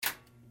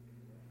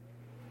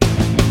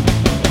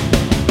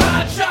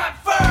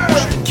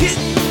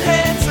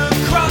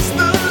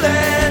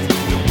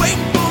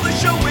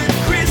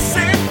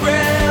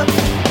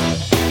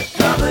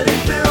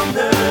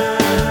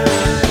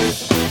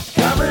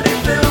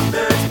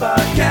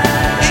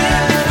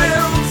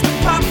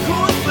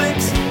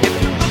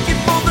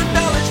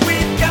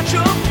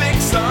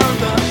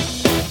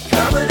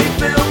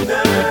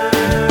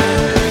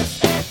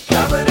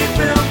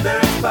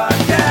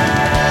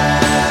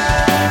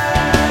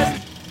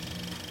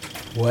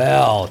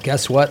Well,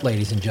 guess what,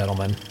 ladies and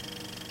gentlemen?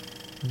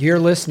 You're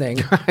listening,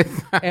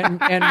 and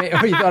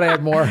you thought I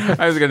had more.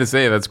 I was going to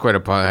say that's quite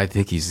a pause. I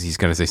think he's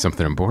going to say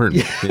something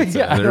important.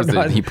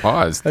 He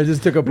paused. I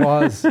just took a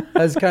pause. I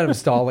was kind of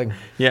stalling.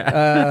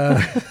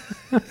 Yeah.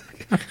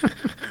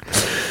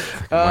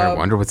 I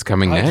wonder what's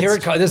coming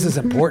next. This is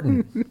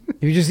important.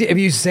 If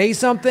you say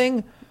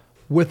something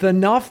with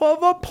enough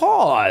of a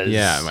pause,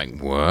 yeah, I'm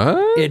like,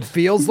 what? It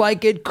feels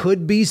like it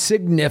could be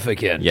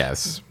significant.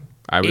 Yes,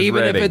 I was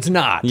even ready. if it's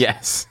not.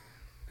 Yes.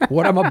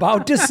 What I'm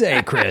about to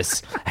say,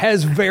 Chris,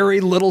 has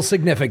very little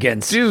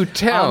significance Do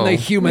tell. on the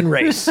human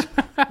race.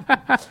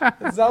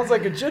 It sounds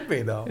like it should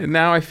be, though. And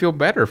now I feel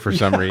better for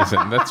some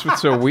reason. That's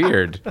what's so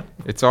weird.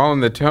 It's all in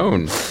the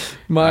tone.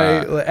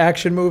 My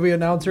action movie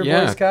announcer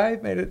voice guy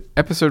made it.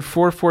 Episode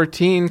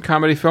 414,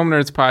 Comedy Film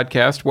Nerds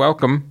Podcast.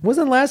 Welcome.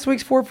 Wasn't last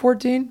week's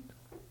 414?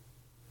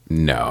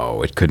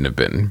 No, it couldn't have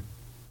been.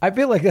 I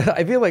feel like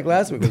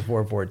last week was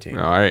 414.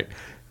 All right.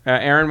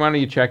 Aaron, why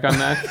don't you check on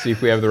that? See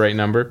if we have the right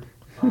number.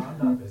 I'm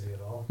not busy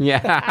at all. Yeah.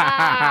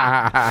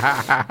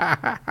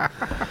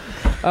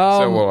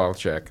 So we'll all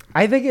check.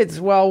 I think it's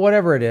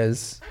whatever it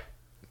is.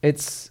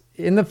 It's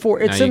in the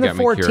It's in the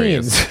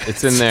 14s.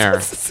 It's in there.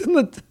 It's in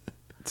the.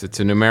 It's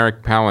a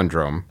numeric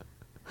palindrome.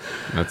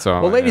 That's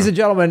all. Well, ladies and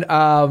gentlemen,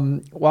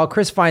 while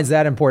Chris finds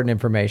that important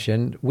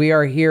information, we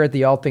are here at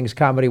the All Things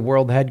Comedy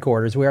World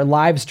headquarters. We are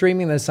live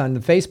streaming this on the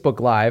Facebook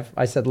Live.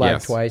 I said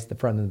live twice, the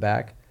front and the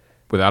back.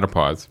 Without a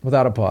pause.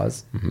 Without a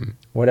pause. Mm-hmm.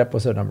 What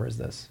episode number is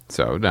this?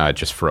 So, no, it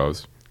just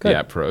froze. Good. Yeah,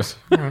 it froze.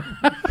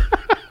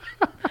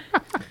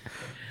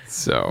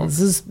 So.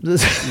 This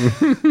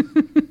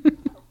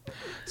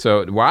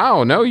So,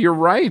 wow, no, you're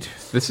right.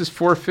 This is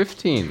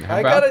 415. How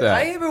about that?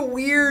 I have a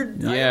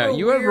weird... Yeah,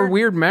 you have a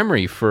weird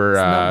memory for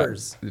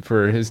numbers.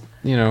 For his,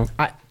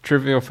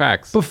 trivial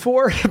facts.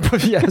 Before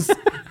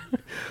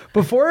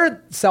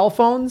cell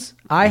phones,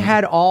 I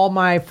had all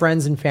my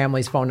friends and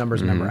family's phone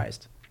numbers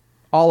memorized.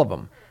 All of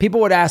them.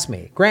 People would ask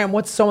me, Graham,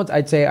 what's so much?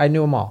 I'd say I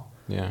knew them all.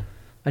 Yeah.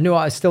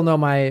 I still know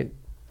my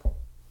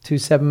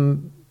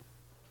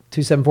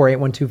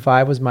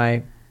 2748125 was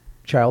my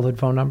childhood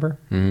phone number.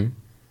 Mm-hmm.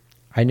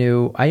 I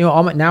knew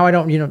all my, now I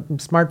don't,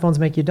 smartphones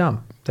make you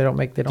dumb. They don't.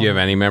 Do you have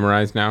any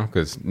memorized now?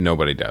 Because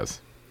nobody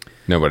does.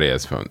 Nobody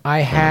has phone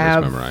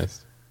numbers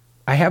memorized.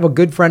 I have a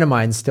good friend of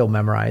mine still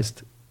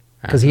memorized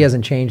because he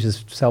hasn't changed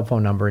his cell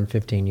phone number in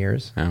 15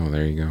 years. Oh,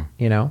 there you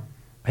go.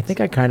 I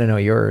think I kind of know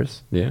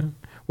yours. Yeah.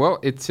 Well,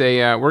 it's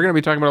we're going to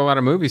be talking about a lot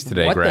of movies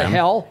today, What Graham. the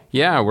hell?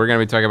 Yeah, we're going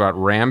to be talking about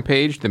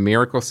Rampage, the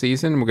Miracle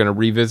Season. We're going to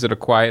revisit A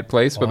Quiet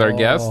Place with our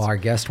guest. Oh, our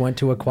guest went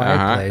to A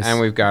Quiet Place. And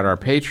we've got our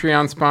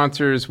Patreon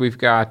sponsors. We've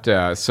got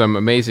some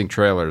amazing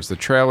trailers. The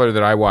trailer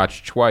that I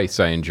watched twice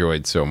I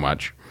enjoyed so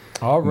much.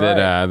 All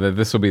right. That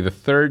this will be the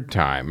third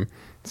time.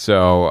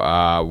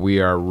 So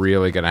we are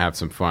really going to have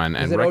some fun.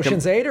 Is it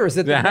Ocean's 8 or is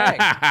it the MEG?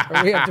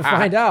 We have to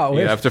find out.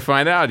 You have to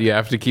find out. You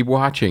have to keep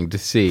watching to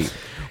see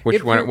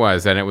which one it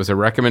was. And it was a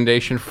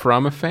recommendation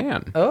from a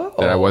fan. Oh.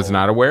 That I was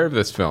not aware of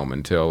this film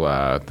until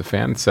the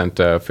fan sent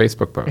a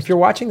Facebook post. If you're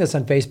watching this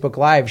on Facebook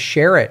Live,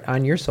 share it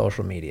on your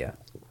social media.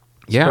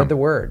 Spread the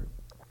word.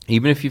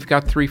 Even if you've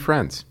got 3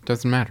 friends.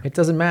 Doesn't matter. It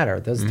doesn't matter.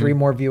 There's 3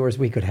 more viewers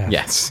we could have.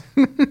 Yes.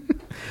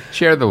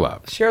 Share the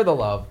love. Share the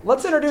love.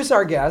 Let's introduce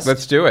our guest.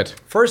 Let's do it.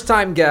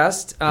 First-time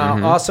guest,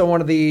 also one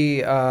of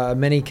the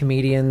many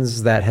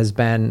comedians that has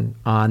been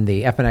on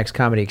the FNX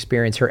Comedy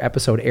Experience. Her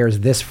episode airs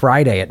this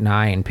Friday at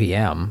 9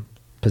 p.m.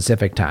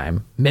 Pacific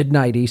Time,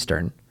 midnight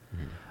Eastern,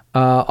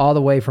 all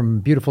the way from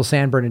beautiful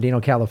San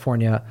Bernardino,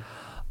 California.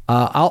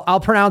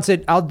 I'll pronounce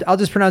it. I'll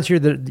just pronounce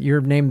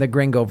your name the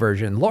Gringo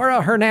version.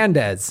 Laura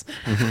Hernandez.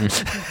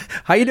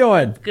 How you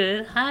doing?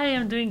 Good. Hi,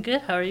 I'm doing good.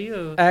 How are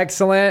you?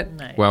 Excellent.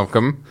 Nice.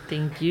 Welcome.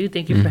 Thank you.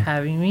 Thank you for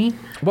having me.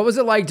 What was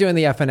it like doing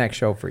the FNX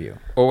show for you?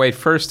 Oh, wait.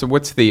 First,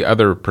 what's the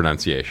other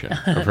pronunciation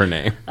of her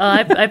name?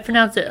 I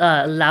pronounce it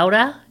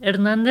Laura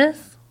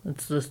Hernandez.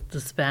 It's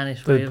the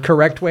Spanish way. The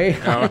correct way?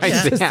 Oh, I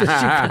see. She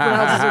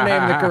pronounces her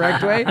name the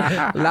correct way.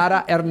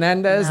 Laura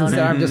Hernandez. Instead,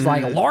 I'm just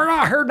like,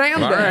 Laura Hernandez.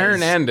 Laura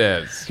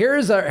Hernandez.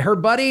 Here's her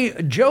buddy,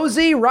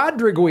 Josie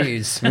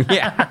Rodriguez.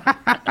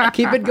 Yeah.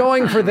 Keep it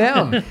going for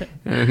them.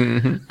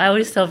 I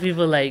always tell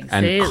people,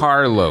 and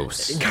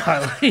Carlos.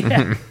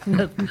 Yeah.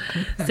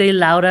 Say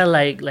Laura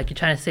like you're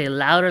trying to say it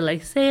louder,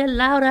 say it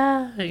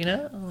louder,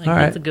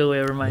 That's a good way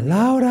of reminding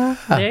Laura.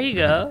 There you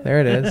go. There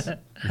it is.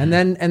 And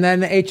then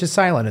the H is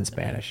silent in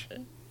Spanish.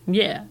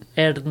 Yeah,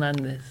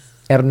 Hernandez.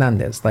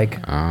 Hernandez, like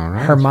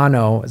right.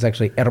 hermano is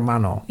actually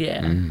hermano.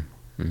 Yeah.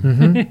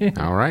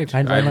 All right.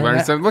 I learned learned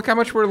that. some. Look how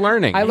much we're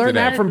learning. I learned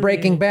today. that from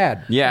Breaking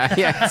Bad. Yeah,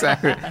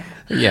 exactly.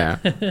 Yeah.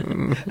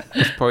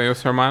 Los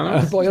Pollos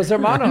Hermanos. Pollos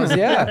Hermanos,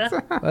 yeah.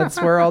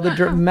 That's where all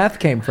the meth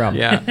came from.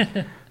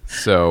 Yeah.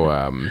 So,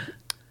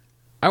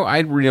 I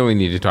really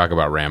need to talk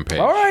about Rampage.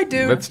 All right,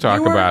 dude. Let's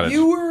talk about it.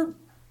 You were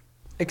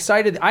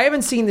excited. I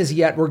haven't seen this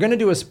yet. We're going to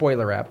do a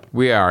spoiler ep.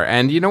 We are.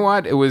 And you know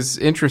what? It was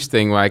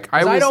interesting. I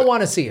don't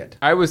want to see it.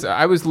 I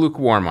was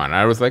lukewarm on it.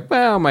 I was like,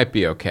 well, it might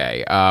be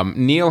okay.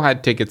 Neil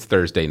had tickets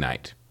Thursday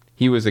night.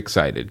 He was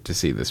excited to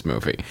see this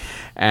movie.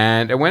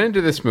 And I went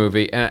into this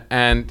movie,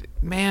 and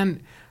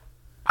man,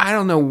 I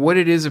don't know what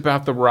it is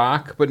about The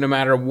Rock, but no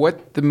matter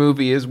what the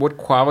movie is, what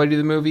quality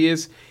the movie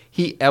is,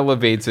 he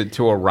elevates it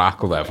to a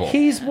Rock level.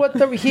 That's what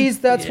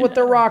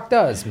The Rock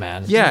does,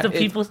 man. Yeah, He's the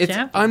people's it's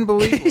champion.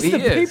 unbelievable. He's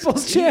the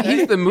people's champion.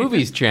 He's the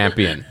movie's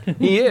champion.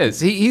 He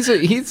is.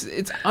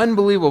 It's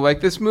unbelievable. Like,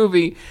 this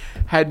movie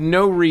had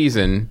no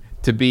reason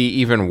to be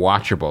even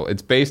watchable.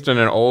 It's based on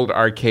an old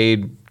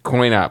arcade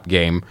coin-op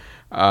game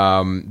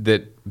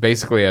that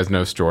basically has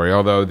no story.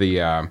 Although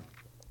the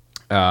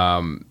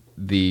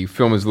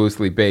film is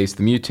loosely based,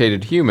 the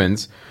mutated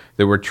humans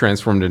that were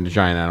transformed into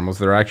giant animals,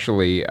 they're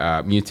actually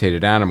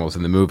mutated animals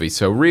in the movie.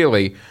 So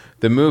really,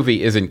 the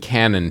movie isn't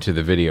canon to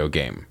the video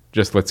game.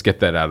 Just let's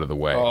get that out of the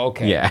way. Oh,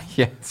 okay. Yeah.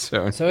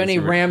 So any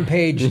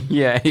Rampage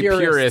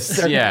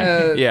purists,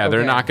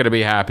 they're not going to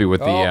be happy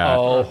with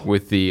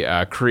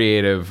the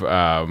creative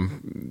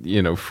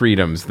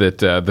freedoms that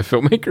the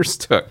filmmakers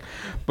took.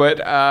 But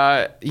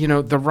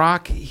The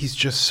Rock, he's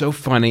just so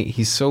funny.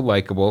 He's so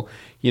likable.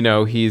 He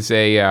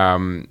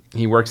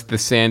works at the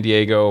San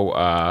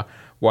Diego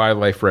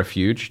Wildlife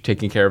Refuge,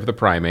 taking care of the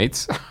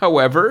primates.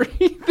 However,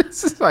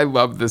 I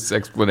love this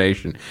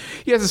explanation.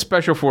 He has a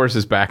special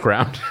forces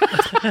background.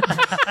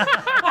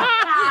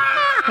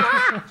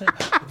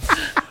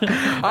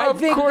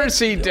 Of course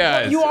he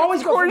does. You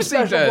always go from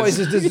special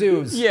voices to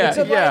zoos.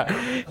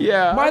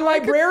 Yeah. My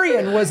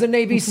librarian was a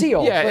Navy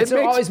SEAL. Yeah, it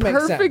makes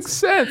perfect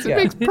sense. It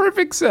makes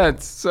perfect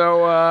sense.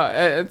 So,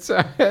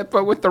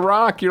 but with The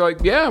Rock, you're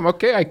like, yeah,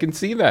 okay, I can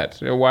see that.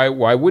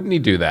 Why wouldn't he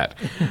do that?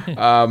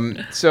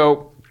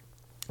 So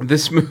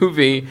this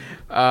movie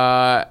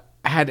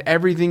had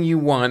everything you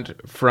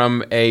want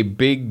from a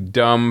big,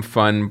 dumb,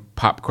 fun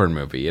popcorn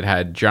movie. It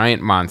had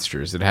giant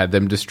monsters. It had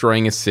them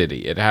destroying a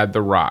city. It had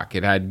The Rock.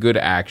 It had good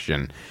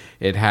action.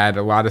 It had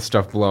a lot of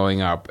stuff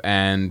blowing up.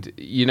 And,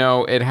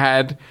 it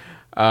had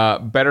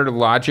better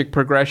logic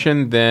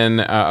progression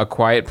than A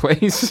Quiet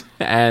Place.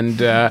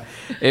 And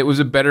it was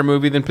a better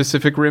movie than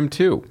Pacific Rim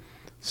 2.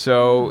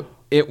 So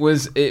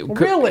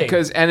really?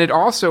 And it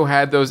also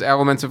had those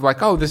elements of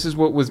like, oh, this is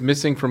what was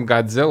missing from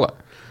Godzilla.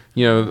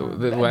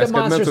 The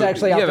monsters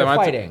actually out there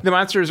fighting. The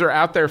monsters are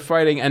out there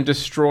fighting and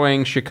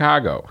destroying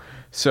Chicago.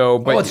 So,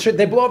 but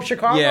they blow up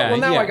Chicago. Yeah, well,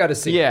 now I got to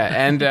see. Yeah,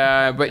 and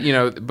but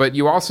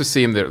you also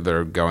see them.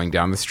 They're going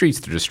down the streets.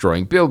 They're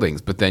destroying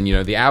buildings. But then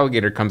the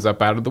alligator comes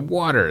up out of the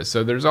water.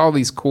 So there's all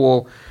these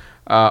cool,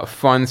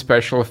 fun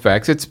special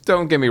effects.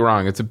 Don't get me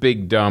wrong. It's a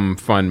big, dumb,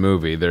 fun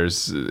movie.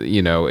 There's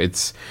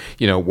it's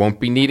won't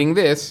be needing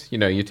this.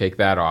 You take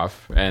that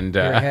off and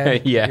your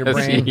head, yes, your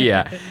brain.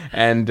 Yeah,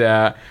 and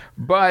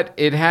but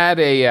it had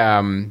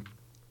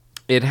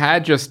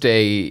just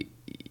a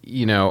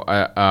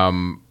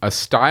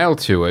style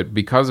to it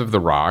because of The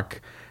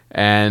Rock,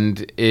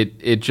 and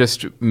it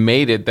just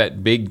made it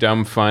that big,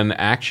 dumb, fun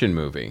action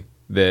movie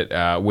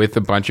that with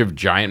a bunch of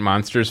giant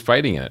monsters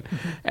fighting in it.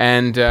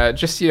 And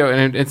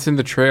and it's in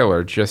the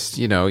trailer,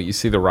 you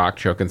see The Rock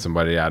choking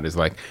somebody out. Is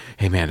like,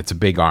 hey man, it's a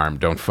big arm,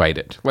 don't fight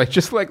it. Like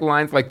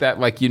lines like that,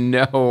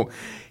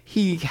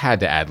 he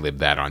had to ad-lib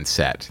that on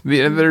set.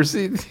 There's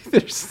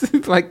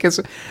like,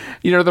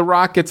 The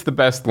Rock gets the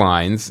best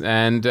lines,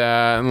 and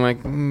I'm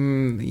like,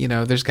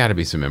 there's got to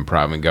be some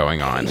improv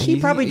going on. He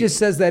probably just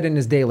says that in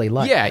his daily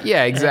life.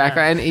 Yeah,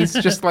 exactly. And he's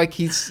just like,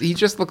 he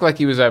just looked like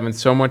he was having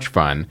so much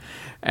fun.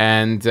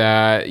 And,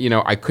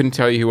 I couldn't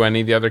tell you who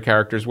any of the other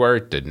characters were.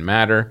 It didn't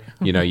matter.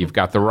 You've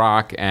got The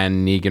Rock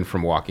and Negan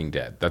from Walking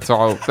Dead. That's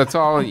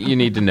all you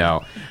need to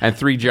know. And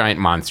 3 giant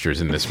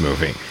monsters in this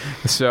movie.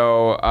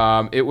 So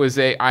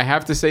I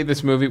have to say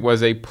this movie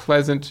was a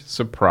pleasant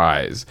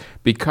surprise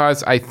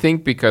because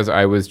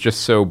I was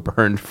just so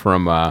burned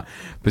from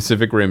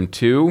Pacific Rim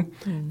 2.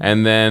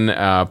 And then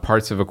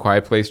parts of A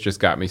Quiet Place just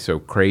got me so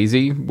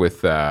crazy with,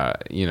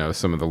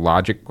 some of the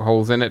logic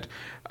holes in it.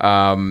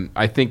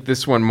 I think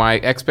this one, my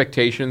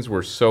expectations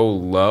were so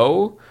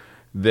low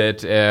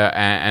that,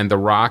 and The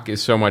Rock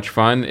is so much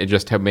fun, it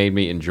just made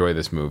me enjoy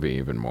this movie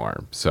even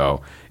more.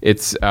 So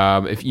it's,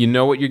 if you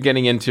know what you're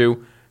getting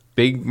into,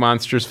 big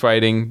monsters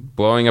fighting,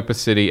 blowing up a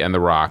city, and The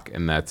Rock,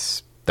 and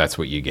that's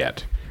what you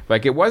get.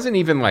 Like, it wasn't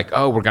even like,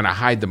 oh, we're going to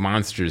hide the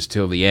monsters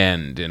till the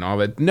end and all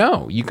that.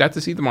 No, you got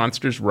to see the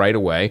monsters right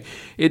away.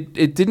 It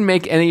didn't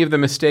make any of the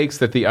mistakes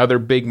that the other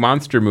big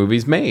monster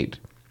movies made.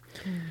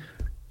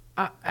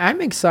 I'm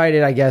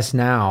excited, I guess,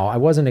 now. I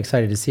wasn't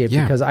excited to see it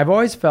because I've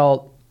always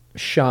felt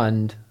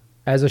shunned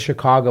as a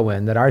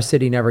Chicagoan that our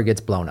city never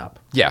gets blown up.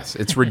 Yes,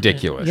 it's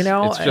ridiculous.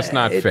 It's just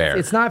not fair.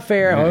 It's not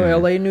fair.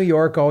 LA and New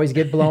York always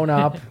get blown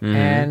up.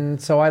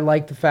 And so I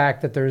like the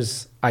fact that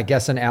there's, I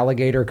guess, an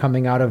alligator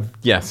coming out of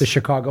the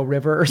Chicago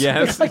River or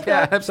something like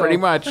that. Pretty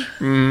much.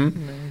 Nice.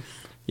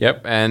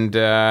 Yep, and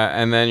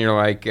then you're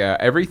like,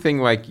 everything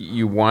like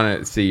you want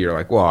to see, you're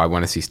like, well, I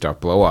want to see stuff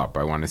blow up.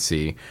 I want to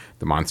see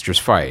the monsters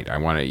fight. I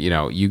want to,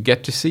 you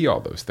get to see all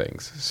those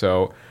things.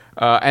 So,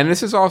 and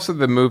this is also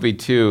the movie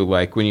too,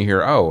 like when you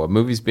hear, oh, a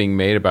movie's being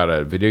made about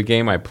a video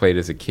game I played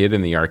as a kid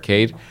in the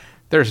arcade.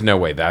 there's no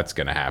way that's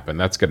going to happen.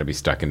 That's going to be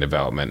stuck in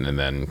development and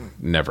then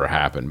never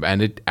happen.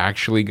 And it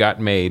actually got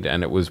made,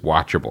 and it was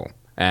watchable.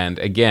 And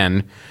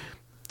again,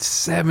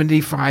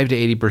 75 to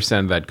 80%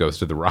 of that goes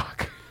to The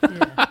Rock.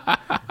 Yeah.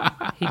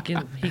 He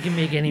can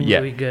make any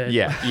movie good.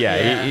 Yeah.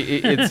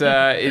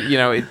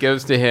 It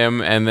goes to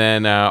him, and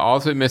then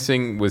also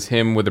missing was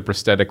him with a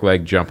prosthetic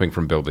leg jumping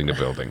from building to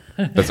building.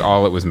 That's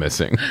all it was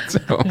missing. So,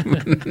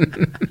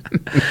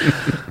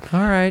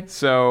 all right.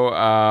 So,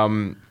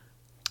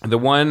 the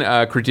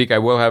one critique I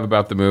will have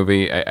about the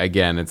movie,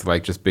 again, it's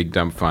like just big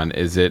dumb fun.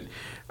 Is it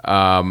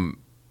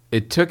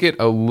took it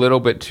a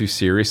little bit too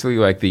seriously,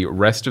 like the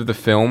rest of the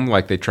film.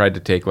 Like they tried to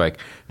take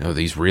no,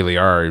 these really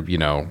are,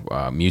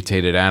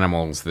 mutated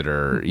animals that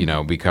are,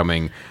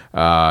 becoming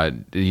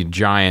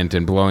giant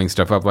and blowing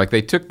stuff up. Like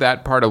they took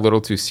that part a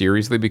little too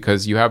seriously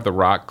because you have The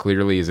Rock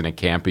clearly is in a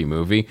campy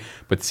movie,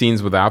 but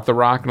scenes without The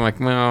Rock, and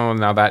well,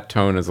 now that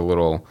tone is a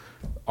little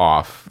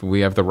off.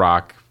 We have The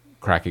Rock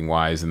cracking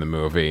wise in the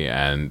movie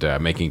and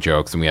making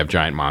jokes, and we have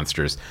giant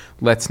monsters.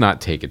 Let's not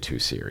take it too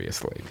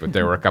seriously. But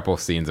there were a couple of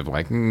scenes of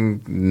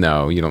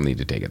no, you don't need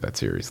to take it that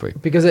seriously.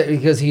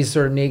 Because he's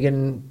sort of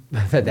Negan,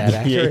 that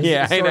actor.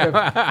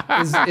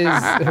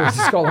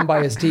 Just call him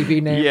by his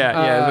TV name.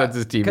 Yeah, that's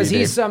his TV name. Because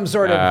he's some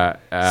sort of...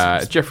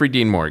 Jeffrey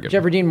Dean Morgan.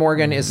 Jeffrey Dean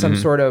Morgan is some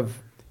sort of...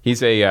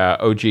 He's a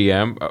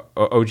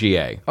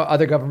OGA.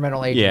 Other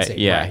governmental agency.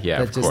 Yeah,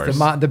 That's of just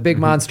course. The big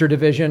monster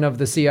division of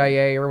the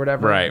CIA or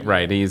whatever.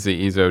 Right. He's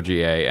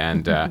OGA.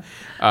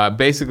 And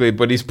basically,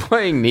 but he's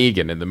playing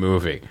Negan in the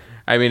movie.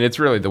 I mean, it's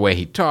really the way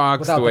he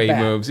talks, the way he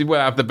moves.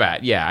 Without the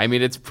bat, yeah. I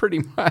mean, it's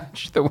pretty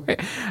much the way...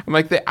 I'm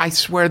I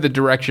swear the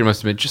direction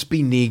must have been just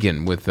be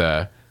Negan with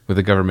a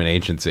government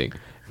agency.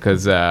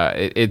 Because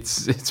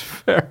it's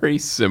very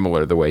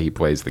similar the way he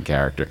plays the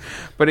character,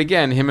 but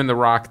again, him and The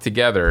Rock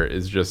together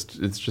it's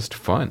just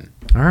fun.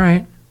 All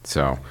right.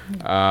 So,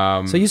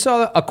 so you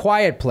saw A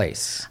Quiet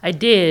Place. I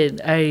did.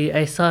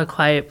 I saw A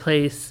Quiet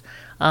Place,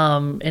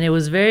 and it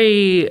was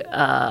very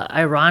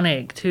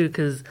ironic too,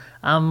 because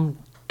I'm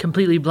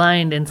completely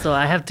blind, and so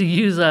I have to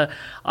use a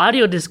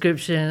audio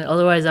description.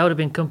 Otherwise, I would have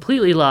been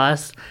completely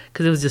lost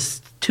because it was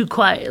just too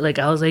quiet.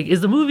 I was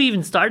is the movie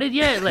even started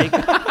yet?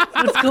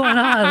 What's going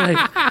on?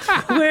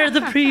 Where are the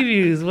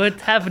previews?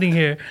 What's happening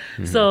here?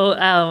 Mm-hmm. So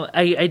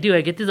I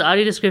get this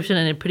audio description,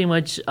 and it pretty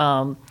much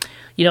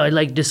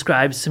it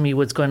describes to me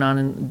what's going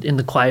on in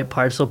the quiet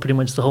part. So pretty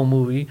much the whole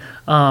movie.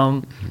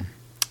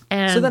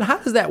 And so then how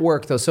does that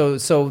work, though?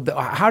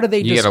 How do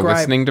they describe... You get a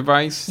listening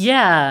device?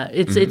 Yeah,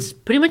 it's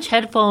pretty much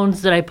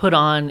headphones that I put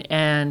on,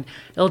 and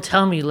it'll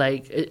tell me,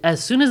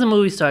 as soon as the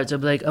movie starts,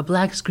 it'll be a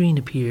black screen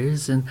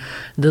appears, and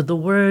the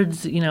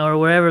words, or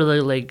wherever,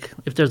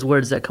 if there's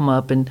words that come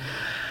up, and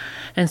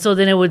so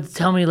then it would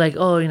tell me,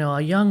 a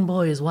young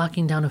boy is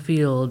walking down a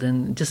field,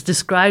 and just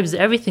describes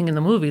everything in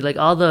the movie,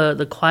 all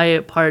the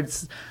quiet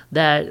parts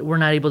that we're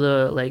not able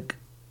to,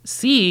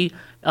 see.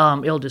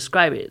 It'll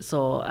describe it.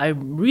 So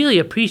I'm really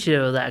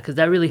appreciative of that because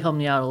that really helped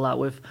me out a lot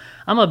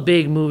I'm a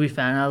big movie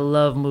fan. I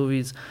love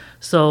movies.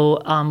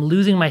 So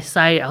losing my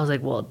sight, I was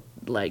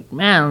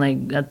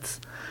that's,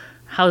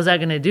 how's that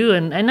going to do?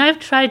 And I've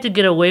tried to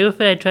get away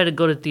with it. I tried to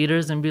go to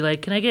theaters and be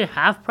can I get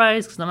half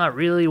price? Because I'm not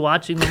really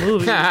watching the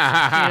movie.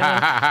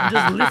 I'm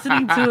just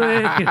listening to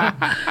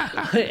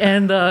it.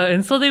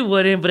 And so they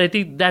wouldn't, but I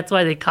think that's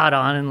why they caught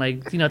on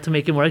and to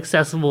make it more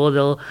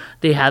accessible,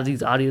 they have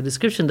these audio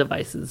description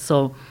devices.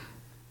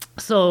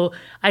 So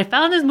I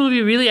found this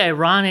movie really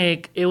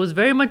ironic. It was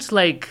very much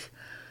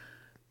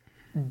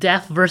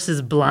deaf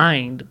versus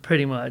blind,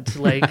 pretty much.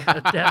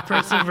 A deaf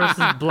person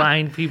versus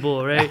blind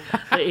people, right?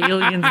 The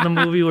aliens in the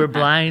movie were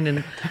blind,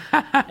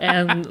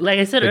 and like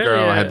I said earlier, the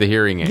girl had the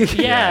hearing aid.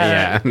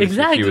 Yeah,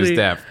 exactly. She was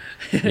deaf.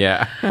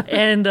 Yeah.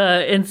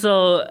 and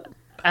so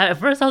at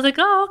first I was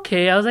oh,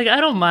 okay. I was I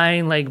don't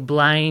mind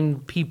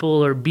blind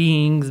people or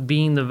beings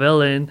being the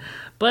villain.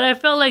 But I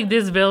felt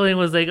this villain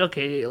was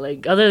okay,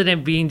 other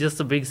than being just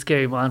a big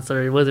scary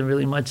monster, it wasn't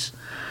really much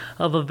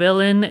of a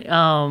villain.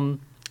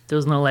 There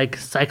was no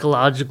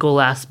psychological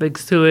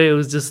aspects to it. It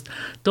was just,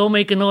 don't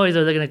make a noise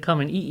or they're going to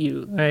come and eat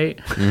you, right?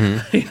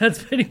 Mm-hmm.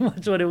 That's pretty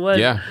much what it was.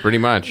 Yeah, pretty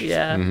much.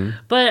 Yeah. Mm-hmm.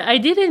 But I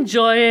did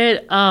enjoy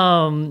it.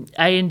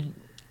 I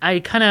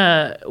kind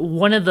of,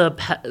 one of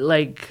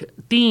the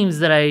themes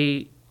that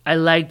I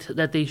liked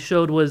that they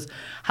showed was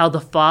how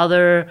the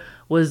father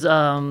was,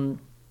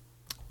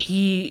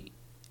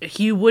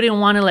 he wouldn't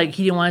want to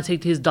he didn't want to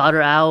take his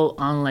daughter out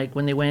on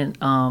when they went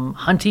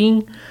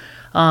hunting.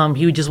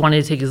 He just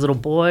wanted to take his little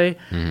boy,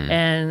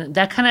 and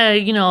that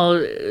kind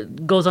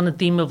of goes on the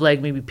theme of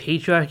maybe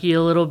patriarchy a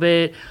little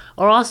bit,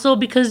 or also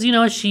because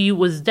she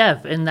was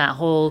deaf, and that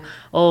whole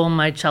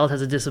my child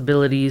has a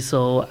disability,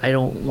 so I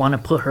don't want to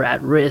put her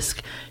at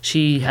risk.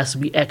 She has to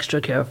be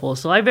extra careful.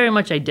 So I very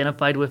much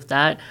identified with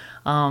that.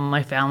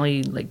 My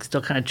family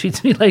still kind of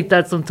treats me like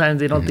that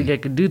sometimes. They don't think I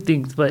can do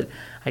things, but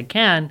I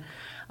can.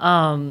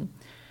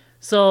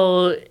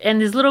 So, and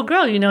this little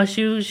girl,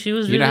 she was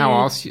really... You know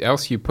how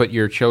else you put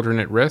your children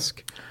at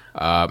risk?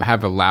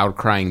 Have a loud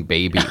crying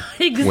baby.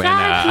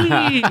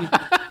 Exactly.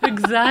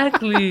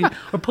 Exactly.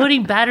 Or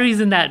putting batteries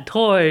in that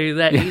toy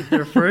that ate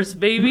their first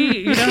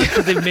baby,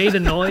 because they made a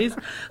noise.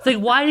 It's like,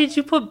 why did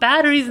you put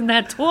batteries in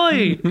that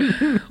toy?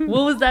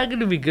 What was that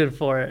going to be good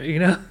for,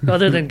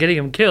 other than getting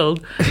him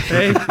killed,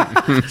 right?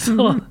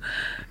 So,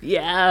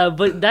 yeah,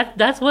 but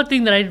that's one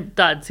thing that I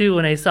thought too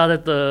when I saw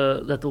that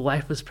the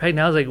wife was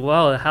pregnant. I was like,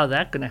 wow, how's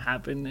that going to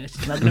happen?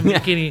 She's not going to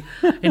make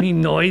any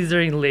noise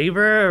during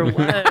labor or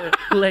what?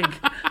 Like,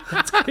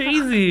 that's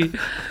crazy.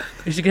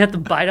 Is she gonna have to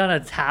bite on a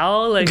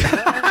towel, like,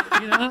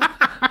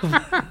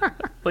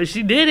 But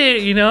she did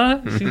it, She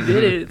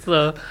did it.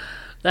 So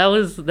that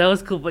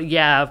was cool. But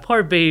yeah,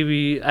 poor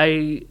baby.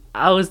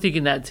 I was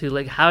thinking that too.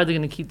 Like, how are they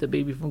gonna keep the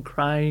baby from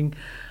crying?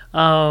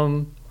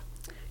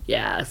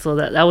 Yeah. So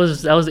that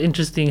was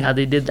interesting how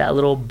they did that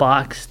little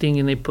box thing,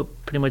 and they put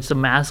pretty much the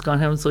mask on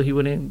him so he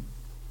wouldn't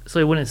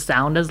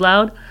sound as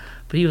loud,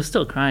 but he was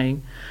still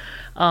crying.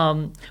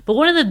 But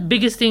one of the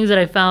biggest things that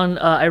I found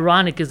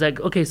ironic is like,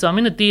 okay, so I'm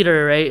in the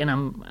theater, right,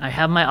 and I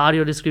have my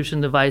audio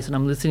description device and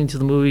I'm listening to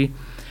the movie,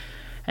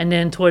 and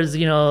then towards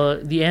the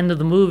end of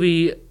the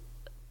movie,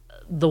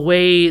 the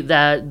way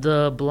that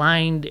the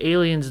blind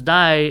aliens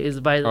die is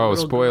by the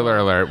spoiler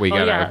alert! We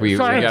gotta in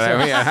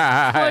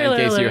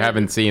case you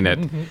haven't seen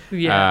it.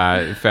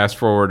 Fast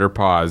forward or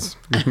pause.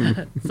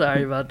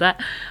 Sorry about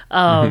that.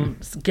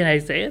 Can I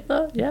say it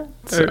though? Yeah.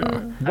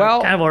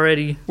 Well, kind of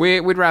already.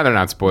 We'd rather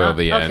not spoil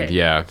the end.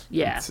 Yeah.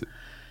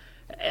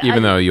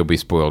 Even though you'll be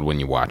spoiled when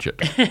you watch it.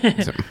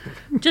 So.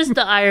 Just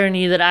the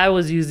irony that I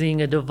was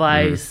using a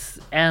device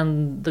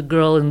and the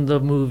girl in the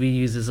movie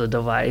uses a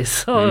device.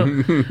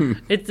 So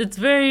it's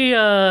very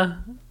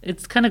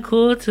it's kind of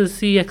cool to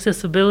see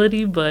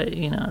accessibility, but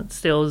it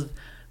still,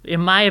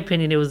 in my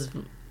opinion, it was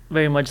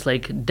very much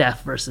like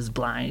deaf versus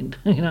blind,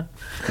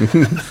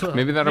 So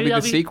maybe that'll be the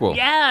sequel.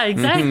 Yeah,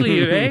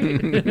 exactly, right?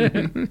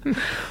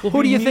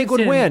 Who do you think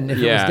would win if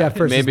it was deaf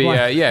versus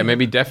blind?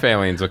 Maybe deaf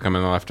aliens will come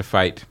and they'll have to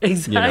fight.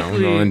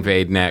 Exactly. They'll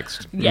invade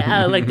next.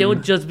 Yeah, like there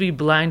would just be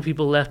blind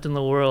people left in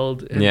the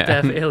world and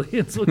deaf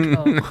aliens would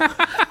come.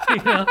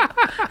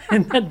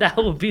 And then that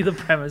would be the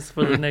premise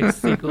for the next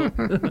sequel.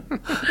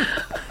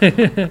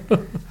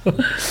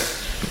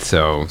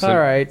 So all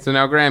right. So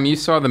now, Graham, you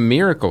saw The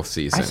Miracle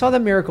Season. I saw The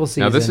Miracle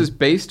Season. Now, this is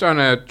based on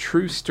a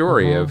true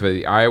story of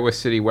the Iowa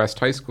City West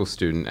High School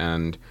student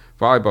and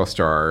volleyball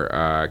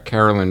star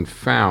Carolyn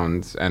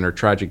Founds and her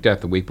tragic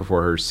death the week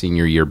before her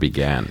senior year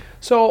began.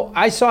 So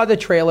I saw the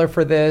trailer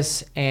for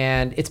this,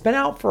 and it's been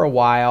out for a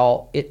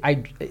while.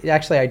 I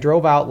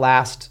drove out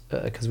last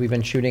because we've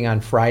been shooting on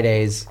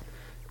Fridays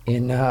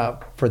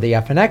for the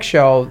FNX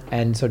show,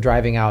 and so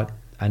driving out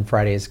on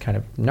Friday is kind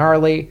of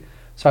gnarly.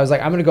 So I was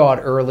like, I'm going to go out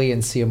early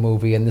and see a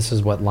movie, and this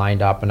is what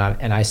lined up, and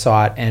I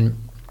saw it. And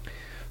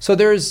so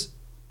there's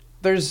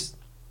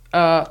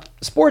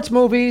sports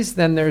movies,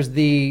 then there's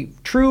the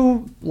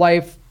true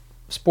life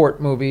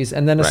sport movies,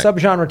 and then a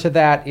subgenre to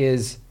that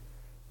is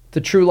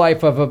the true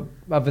life of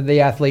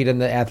the athlete,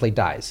 and the athlete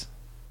dies.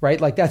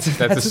 Right? Like that's a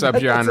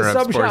subgenre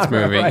of sports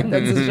movie. Right?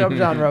 That's a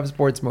subgenre of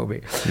sports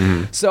movie.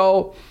 Mm-hmm.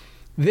 So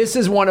this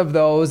is one of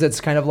those. It's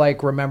kind of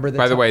like remember the.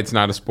 By the way, it's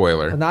not a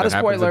spoiler. Not a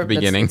spoiler. At the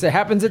beginning. It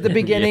happens at the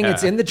beginning.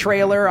 It's in the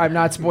trailer. I'm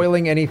not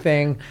spoiling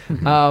anything.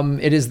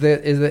 It is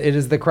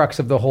the crux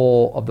of the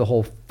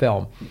whole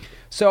film.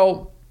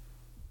 So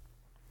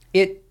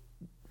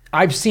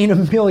I've seen a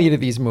million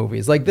of these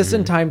movies. Like this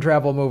and time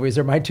travel movies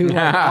are my two.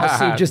 I'll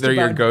see just They're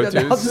your go-tos.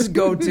 I'll just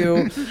go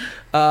to.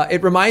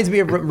 It reminds me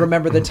of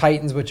Remember the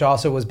Titans, which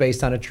also was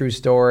based on a true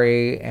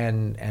story,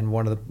 and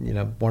one of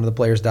the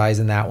players dies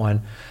in that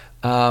one.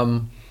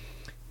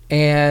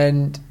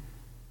 And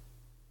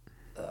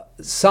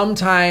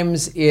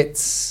sometimes it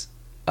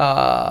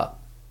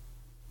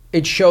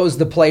shows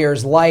the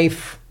player's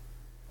life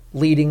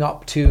leading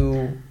up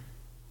to,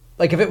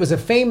 like if it was a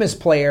famous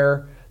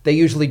player, they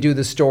usually do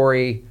the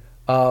story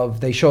of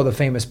they show the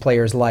famous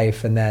player's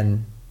life, and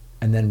then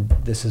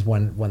this is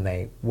when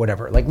they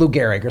whatever, like Lou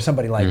Gehrig or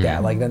somebody like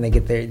that, like then they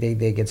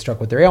get struck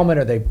with their ailment,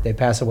 or they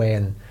pass away,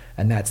 and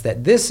that's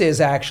that. This is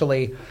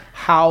actually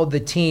how the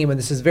team, and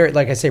this is very,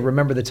 like I say,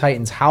 Remember the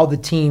Titans, how the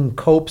team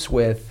copes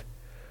with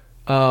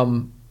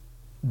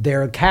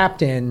their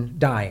captain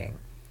dying.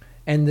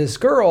 And this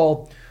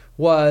girl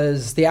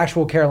was, the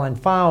actual Caroline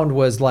Found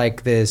was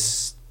like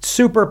this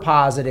super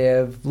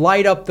positive,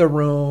 light up the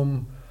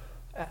room,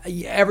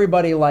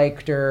 everybody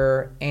liked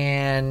her,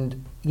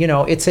 and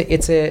it's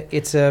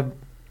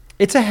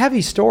a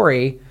heavy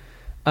story.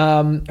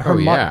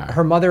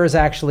 Her mother is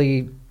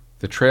actually,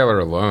 the trailer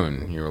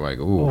alone, you were like,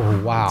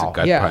 ooh, wow.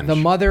 That's a gut punch. The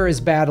mother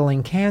is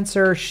battling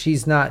cancer.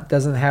 She's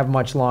doesn't have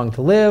much long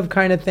to live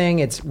kind of thing.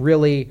 It's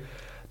really,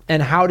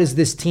 and how does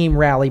this team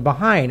rally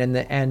behind?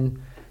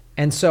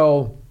 And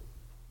so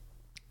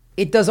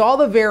it does all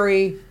the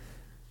very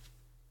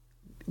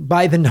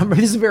by the number.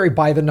 This is a very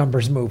by the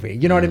numbers movie.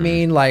 You know what I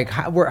mean? Like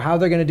how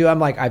they're going to do. I'm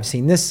like, I've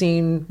seen this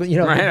scene, but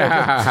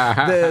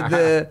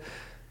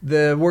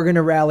we're going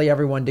to rally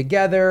everyone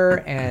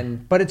together,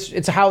 but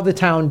it's how the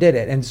town did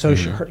it. And so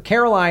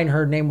Caroline,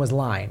 her name was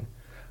Line,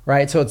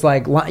 right? So it's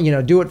like,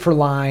 do it for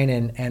Line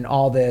and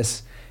all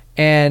this.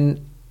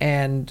 And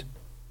and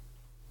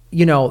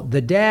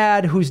the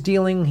dad who's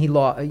dealing, he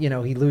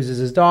loses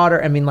his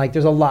daughter. I mean, like,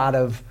 there's a lot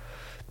of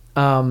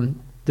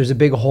there's a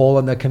big hole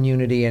in the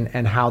community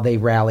and how they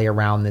rally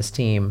around this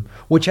team,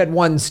 which had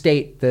won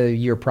state the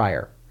year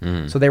prior.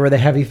 So they were the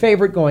heavy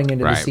favorite going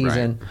into the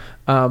season.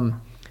 Right.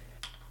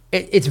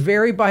 It's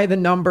very by the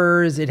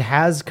numbers. It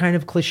has kind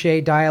of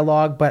cliche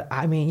dialogue, but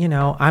I mean,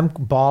 I'm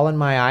bawling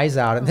my eyes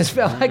out, and this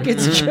felt like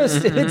it's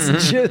just.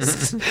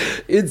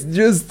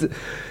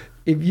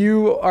 If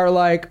you are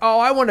like, oh,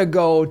 I want to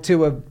go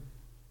to a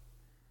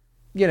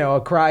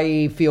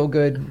cry, feel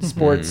good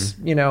sports,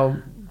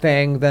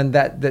 thing, then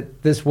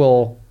that this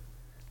will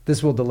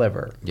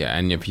deliver. Yeah,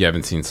 and if you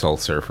haven't seen Soul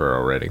Surfer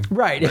already,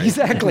 right?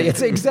 Exactly.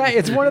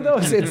 It's one of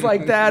those. It's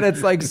like that.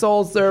 It's like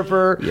Soul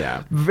Surfer.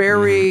 Yeah,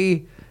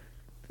 very.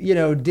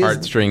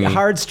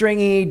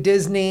 Heartstringy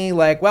Disney.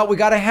 Like, well, we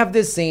got to have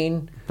this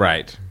scene.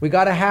 Right. We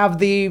got to have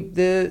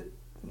the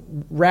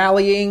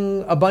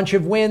rallying a bunch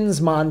of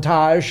wins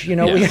montage.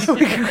 Yes.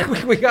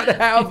 we got to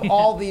have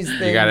all these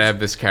things. You got to have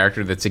this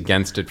character that's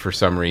against it for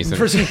some reason.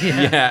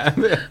 Yeah.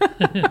 We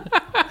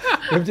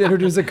have to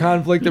introduce a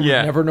conflict that would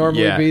never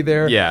normally be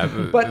there. Yeah.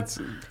 But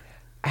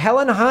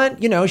Helen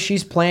Hunt,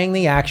 she's playing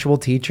the actual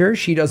teacher.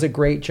 She does a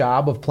great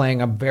job of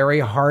playing a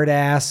very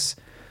hard-ass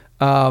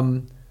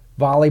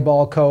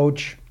volleyball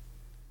coach.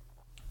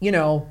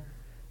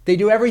 They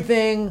do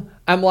everything.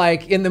 I'm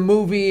like, in the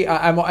movie,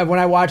 when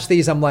I watch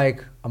these, I'm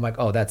like,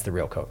 oh, that's the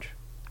real coach.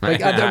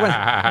 Like,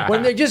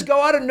 when they just go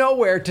out of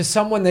nowhere to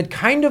someone that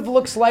kind of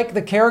looks like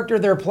the character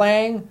they're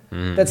playing,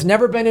 that's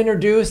never been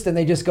introduced, and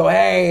they just go,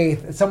 hey,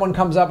 someone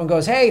comes up and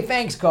goes, hey,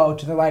 thanks,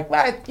 coach. And they're like,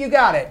 well, you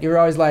got it. You're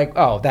always like,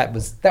 oh, that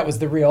was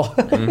the real.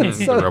 So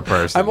the real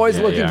person. I'm always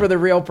looking for the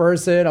real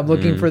person. I'm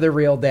looking for the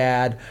real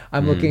dad.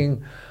 I'm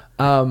looking.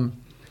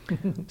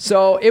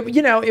 So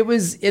it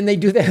was, and they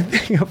do that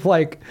thing of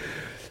like,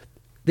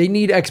 they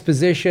need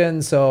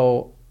exposition,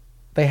 so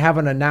they have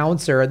an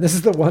announcer, and this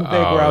is the one thing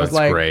where I was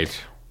like,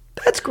 great.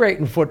 That's great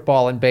in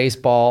football and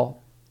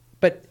baseball,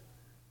 but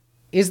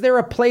is there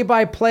a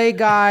play-by-play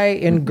guy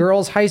in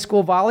girls' high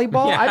school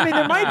volleyball? Yeah. I mean,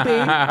 there might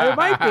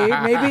be.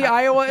 Maybe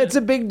Iowa, it's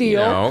a big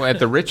deal. At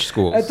the rich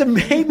schools.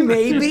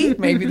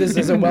 Maybe this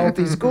is a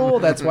wealthy school.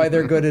 That's why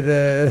they're good at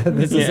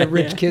this is a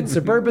rich kid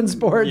suburban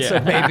sport. Yeah. So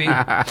maybe,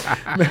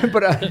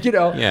 but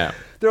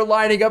they're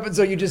lining up, and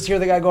so you just hear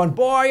the guy going,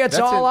 "Boy, it's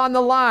all on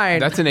the line."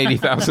 That's an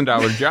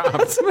 $80,000 job.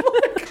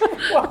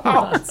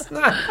 Wow, it's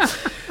not.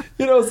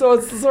 So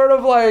it's sort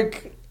of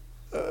like.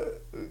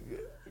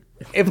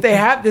 If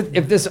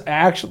this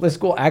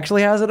school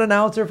actually has an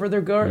announcer for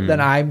their girl,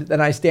 then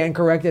I stand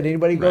corrected.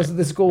 Anybody who goes to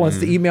the school wants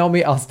to email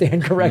me, I'll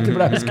stand corrected.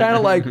 But I was kind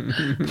of like, I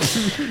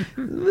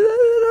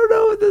don't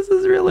know if this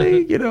is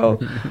really,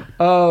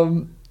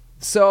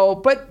 So,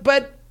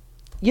 but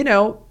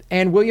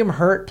and William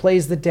Hurt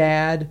plays the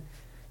dad,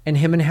 and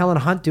him and Helen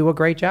Hunt do a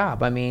great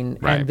job. I mean,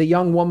 and the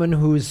young woman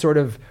who's sort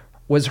of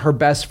was her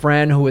best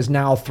friend, who is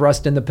now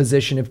thrust in the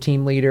position of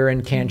team leader,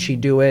 and can she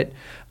do it?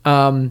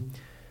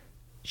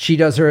 She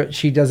does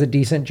a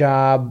decent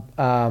job.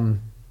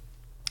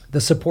 The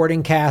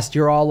supporting cast,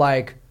 you're all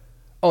like,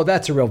 oh,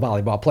 that's a real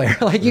volleyball player.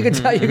 Like you can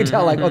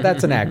tell like, oh,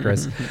 that's an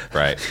actress.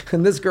 Right.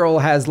 And this girl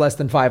has less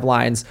than 5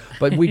 lines,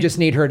 but we just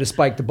need her to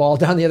spike the ball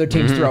down the other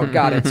team's throat.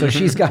 Got it. So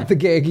she's got the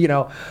gig,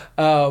 I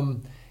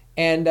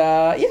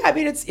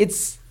mean,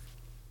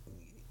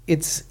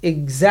 it's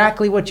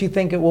exactly what you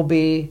think it will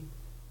be.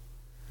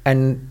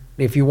 And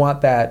if you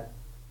want that,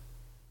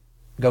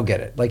 go get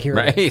it. Like here,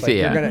 it is.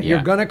 Like,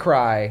 you're gonna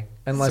cry.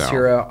 Unless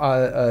you're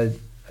a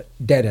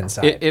dead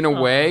inside. In a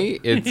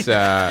way, it's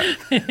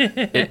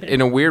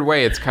in a weird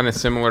way, it's kind of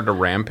similar to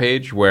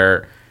Rampage,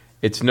 where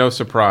it's no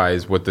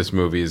surprise what this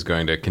movie is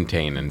going to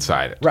contain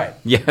inside it. Right.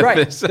 Yeah.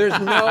 Right. There's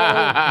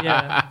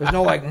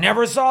no like,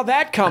 never saw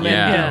that coming.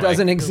 Yeah. It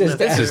doesn't exist.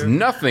 This is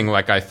nothing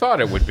like I thought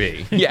it would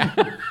be.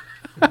 Yeah.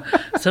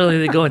 Suddenly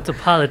they go into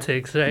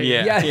politics, right?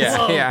 Yeah.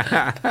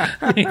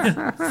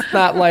 It's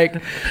not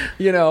like,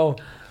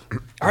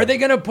 are they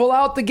going to pull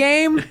out the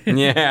game?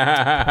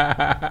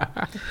 Yeah.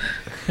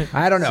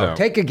 I don't know.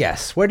 Take a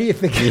guess. What do you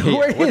think?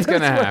 What's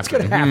going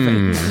to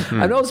happen?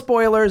 I know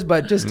spoilers,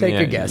 but just take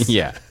a guess.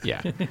 Yeah.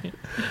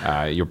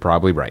 You're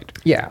probably right.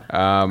 Yeah.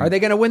 Are they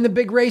going to win the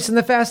big race in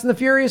the Fast and the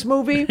Furious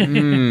movie?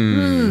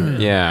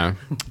 Yeah.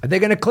 Are they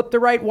going to clip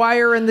the right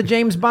wire in the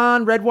James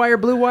Bond, red wire,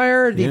 blue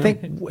wire? Do you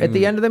think at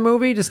the end of the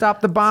movie to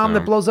stop the bomb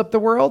that blows up the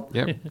world?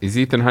 Yep. Is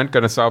Ethan Hunt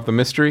going to solve the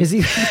mystery? Is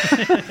he...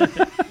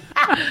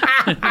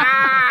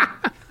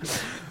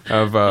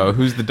 Of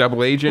who's the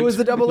double agent? Who's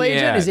the double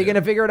agent? Yeah. Is he going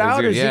to figure it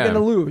out, or is he going to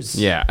lose?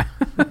 Yeah.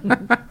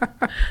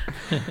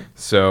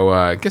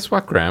 So, guess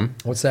what, Graham?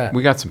 What's that?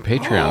 We got some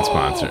Patreon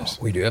sponsors.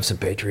 We do have some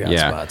Patreon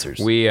sponsors.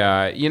 We,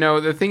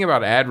 the thing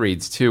about ad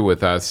reads, too,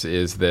 with us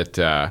is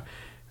that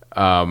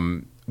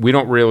we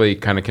don't really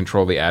kind of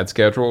control the ad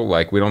schedule.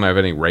 Like, we don't have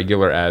any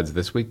regular ads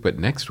this week, but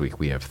next week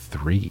we have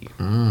 3.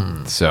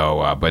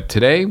 So, but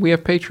today we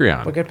have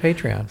Patreon. Look at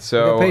Patreon.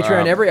 So, we have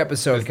Patreon every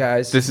episode,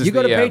 guys. You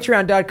go to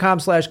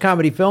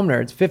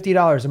patreon.com/comedyfilmnerds,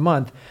 $50 a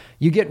month.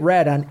 You get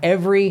read on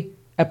every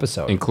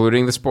episode.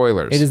 Including the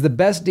spoilers. It is the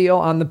best deal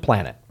on the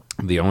planet.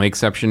 The only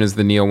exception is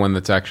the Neil one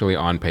that's actually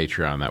on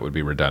Patreon. That would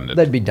be redundant.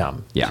 That'd be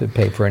dumb to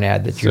pay for an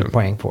ad that you're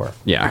paying for.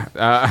 Yeah.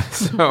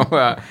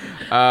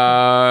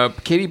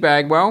 Katie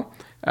Bagwell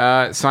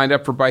signed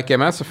up for Bike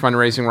MS, a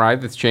fundraising ride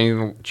that's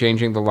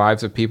changing the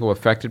lives of people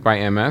affected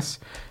by MS,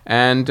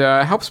 and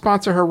help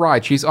sponsor her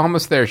ride. She's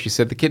almost there. She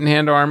said the Kitten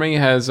Hand Army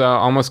has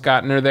almost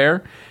gotten her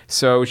there,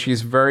 so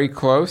she's very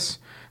close.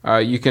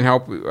 You can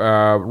help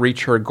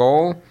reach her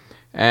goal.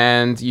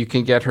 And you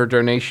can get her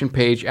donation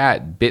page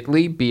at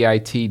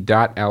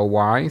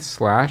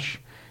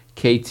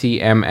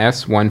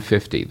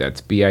bit.ly/KTMS150.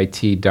 That's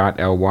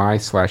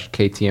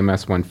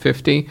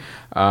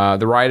bit.ly/KTMS150.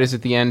 The ride is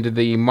at the end of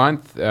the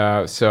month,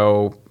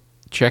 so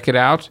check it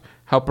out,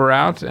 help her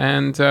out,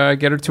 and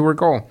get her to her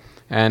goal.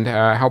 And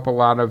help a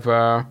lot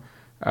of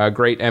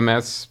great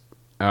MS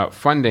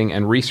funding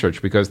and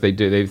research, because they've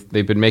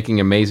been making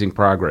amazing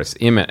progress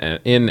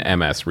in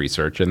MS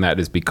research, and that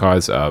is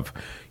because of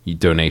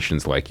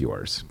donations like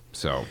yours.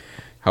 So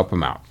help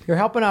them out. You're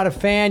helping out a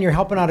fan. You're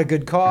helping out a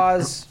good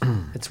cause.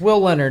 It's Will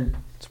Leonard,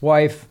 his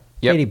wife,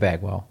 Katie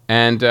Bagwell.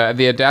 And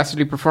the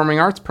Audacity Performing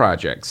Arts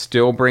Project,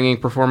 still bringing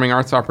performing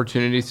arts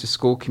opportunities to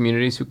school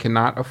communities who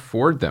cannot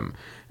afford them.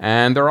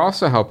 And they're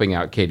also helping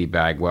out Katie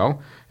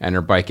Bagwell and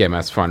her Bike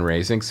MS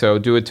fundraising. So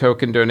do a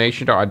token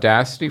donation to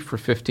Audacity for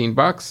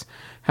 $15.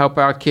 Help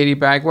out Katie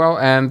Bagwell,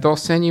 and they'll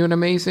send you an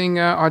amazing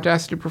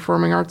Audacity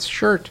Performing Arts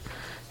shirt.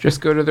 Just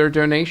go to their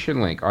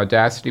donation link,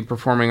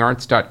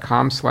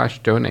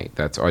 audacityperformingarts.com/donate.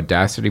 That's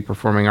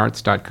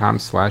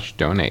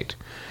audacityperformingarts.com/donate.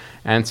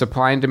 And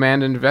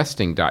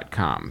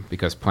supplyanddemandinvesting.com,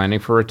 because planning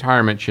for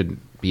retirement should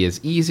be as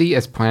easy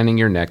as planning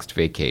your next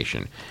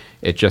vacation.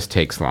 It just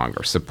takes longer.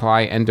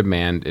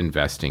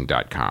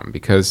 Supplyandemandinvesting.com,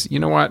 because you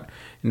know what?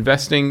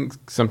 Investing,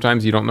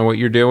 sometimes you don't know what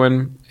you're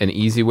doing. An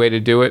easy way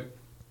to do it,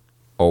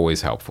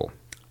 always helpful.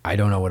 I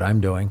don't know what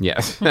I'm doing.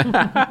 Yes.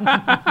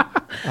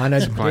 On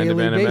a daily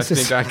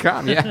basis.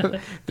 Yeah.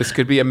 This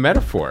could be a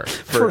metaphor.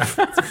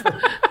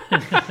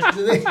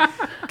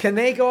 Can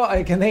they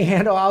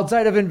handle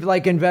outside of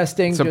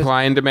investing?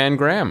 Supply and Demand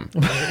Graham.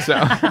 So.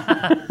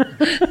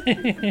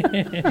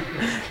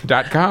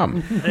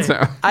 .com.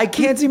 So. I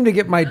can't seem to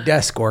get my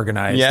desk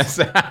organized. Yes.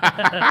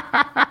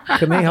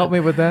 Can they help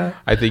me with that?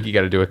 I think you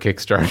got to do a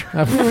Kickstarter.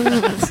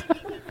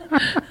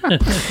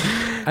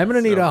 I'm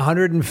going to need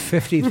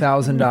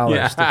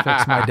 $150,000 to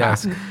fix my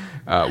desk.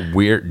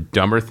 Weird,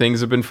 dumber things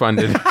have been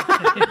funded.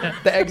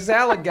 The egg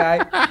salad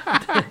guy.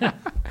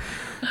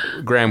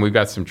 Graham, we've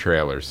got some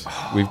trailers.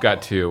 We've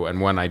got two,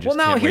 and one I just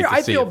can't wait to see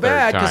I feel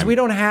bad because we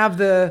don't have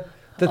the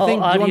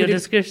thing. Audio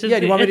description. Yeah,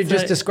 do you want me to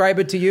just describe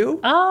it to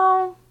you?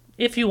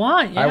 If you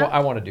want, yeah. I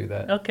want to do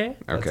that. Okay.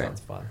 That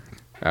sounds fun.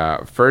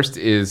 First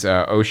is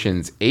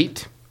Ocean's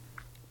 8.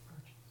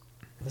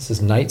 This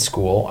is Night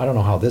School. I don't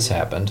know how this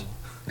happened.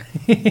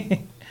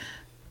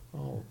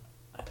 Oh,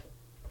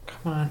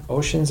 come on.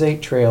 Ocean's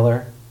 8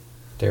 trailer.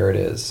 There it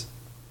is.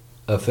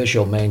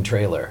 Official main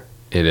trailer.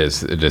 It is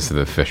the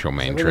official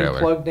main trailer.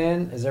 Plugged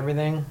in? Is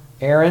everything?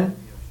 Aaron?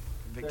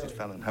 Convicted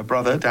felon. Her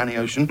brother, Danny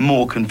Ocean,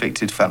 more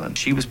convicted felon.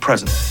 She was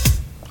present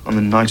on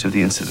the night of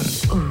the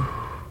incident. Ooh.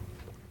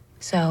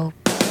 So?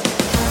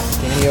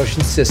 Danny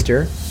Ocean's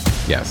sister.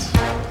 Yes.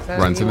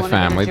 Runs in the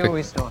family.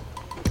 It's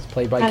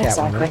played by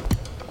Catwoman.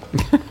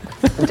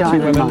 Two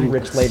women,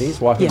 rich ladies,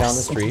 walking down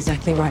the street.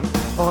 Exactly right.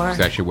 She's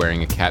actually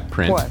wearing a cat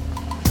print. What?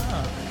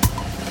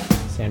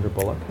 Sandra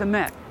Bullock. The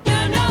Met.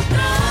 They're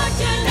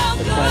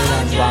planning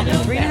on robbing the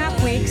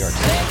 3.5 weeks,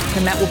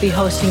 the Met will be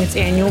hosting its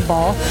annual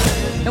ball,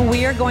 and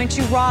we are going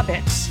to rob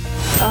it.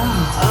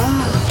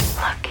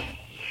 Look at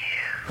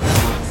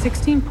you.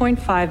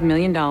 $16.5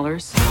 million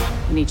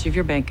in each of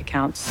your bank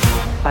accounts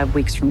 5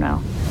 weeks from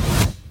now.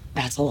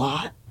 That's a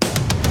lot.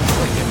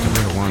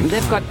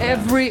 They've got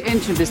every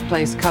inch of this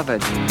place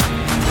covered.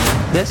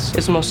 This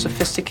is the most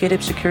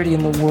sophisticated security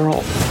in the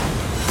world.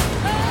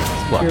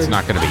 Well, it's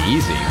not going to be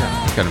easy.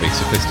 It's going to be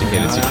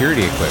sophisticated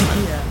security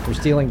equipment. We're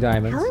stealing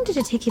diamonds. How long did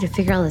it take you to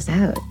figure all this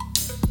out?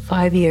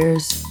 5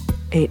 years,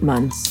 8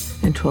 months,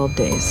 and 12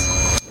 days.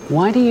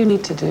 Why do you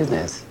need to do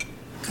this?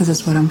 Because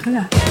it's what I'm good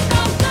at.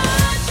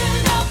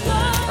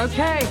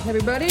 Okay,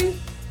 everybody,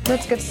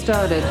 let's get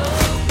started.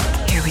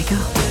 Here we go.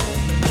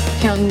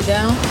 Counting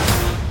down.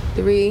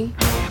 3,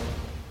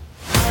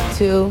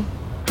 2,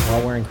 We're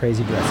all wearing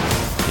crazy dresses.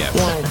 Yes.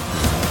 1.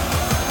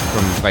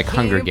 From like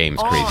Hunger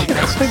Games crazy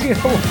dresses.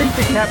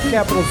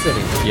 Capital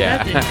City.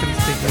 Yeah. That's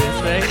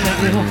inconspicuous, right?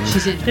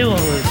 She's in. They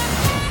won't lose.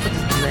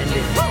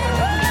 Blended.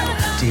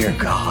 Dear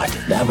God,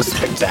 that was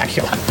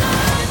spectacular.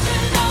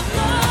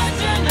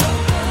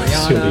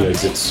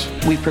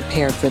 Rihanna. We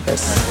prepared for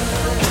this.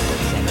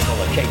 Sandra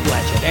Bullock, Kate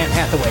Blanchett, Anne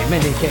Hathaway,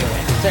 Mindy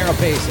Kaling, Sarah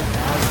Payson,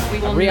 We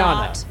will Rihanna.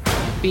 not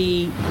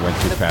be Went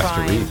too the fast to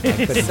prime read. I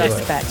couldn't do it.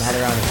 suspect. Not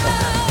around the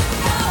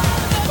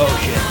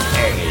Ocean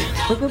 8.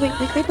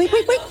 Wait.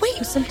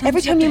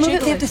 Every time you move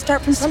it, they have to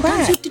start from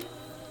scratch.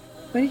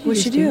 What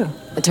should you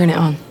do? Turn it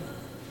on.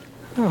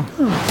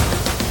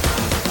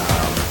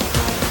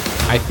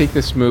 I think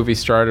this movie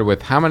started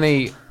with how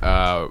many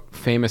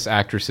famous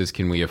actresses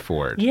can we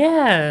afford?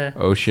 Yeah.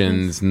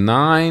 Ocean's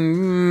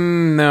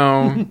 9?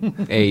 No.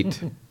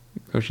 8.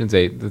 Ocean's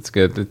 8. That's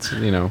good. That's,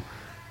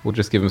 we'll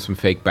just give him some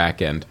fake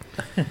back end.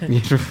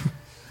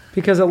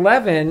 Because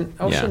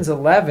Ocean's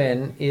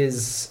 11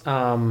 is,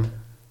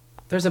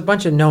 there's a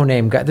bunch of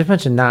no-name guys.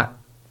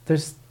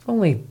 There's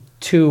only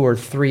 2 or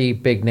 3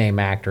 big-name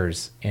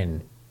actors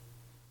in.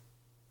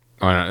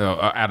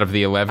 Out of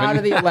the 11? Out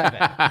of the 11.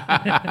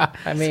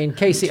 I mean,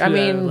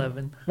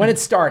 when it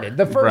started.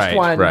 The first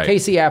one,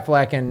 Casey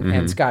Affleck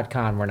and Scott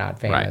Conn were not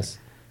famous.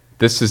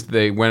 Right.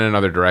 They went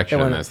another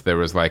direction on this. There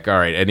was like, all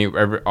right,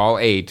 all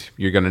 8,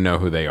 you're going to know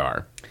who they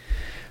are.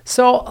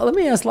 So let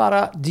me ask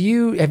Laura,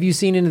 have you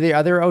seen any of the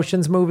other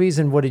Ocean's movies,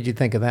 and what did you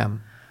think of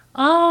them?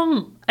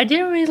 I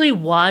didn't really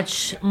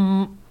watch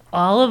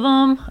all of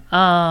them.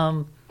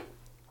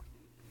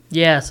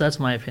 Yeah, so that's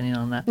my opinion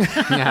on that.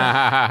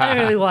 I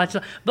didn't really watch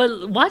it.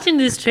 But watching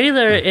this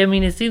trailer, I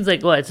mean, it seems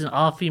like, it's an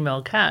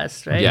all-female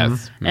cast, right? Yes.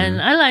 Mm-hmm.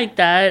 And I like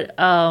that.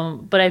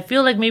 But I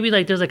feel like maybe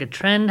like there's like a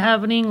trend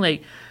happening.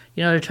 Like,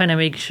 they're trying to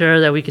make sure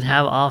that we can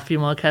have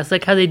all-female cast.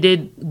 Like how they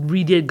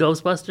redid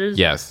Ghostbusters.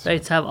 Yes.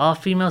 Right, to have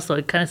all-female. So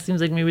it kind of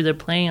seems like maybe they're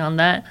playing on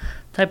that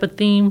type of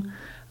theme.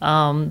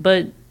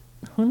 But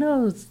who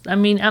knows? I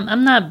mean,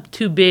 I'm not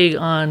too big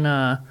on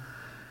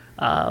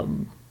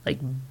like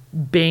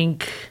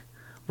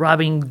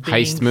robbing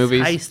banks,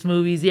 heist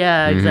movies.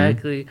 Yeah,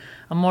 exactly.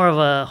 I'm more of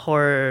a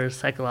horror,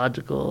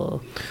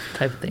 psychological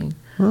type thing.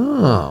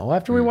 Oh, well,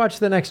 after we watch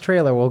the next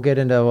trailer, we'll get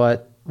into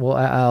we'll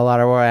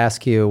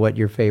ask you what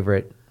your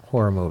favorite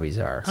horror movies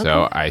are. Okay.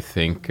 So I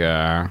think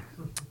you're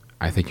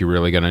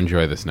really going to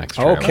enjoy this next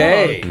trailer.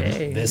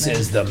 Okay. This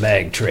is the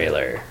Meg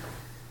trailer.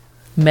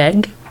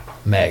 Meg?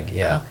 Meg,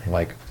 yeah.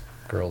 Like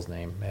girl's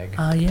name, Meg.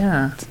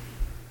 Yeah.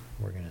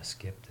 We're going to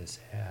skip this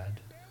ad.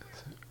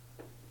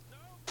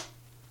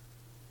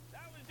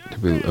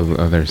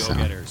 Other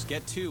sound.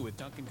 Get 2 with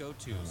Dunkin'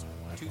 Go-Tos.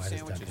 2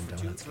 sandwiches for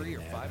 $2, $3,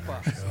 or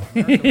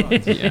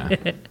 $5. Yeah.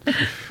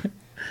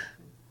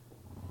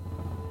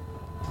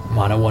 I'm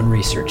on a one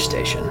research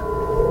station.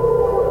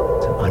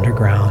 It's an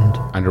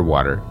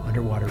underwater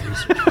research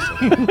station.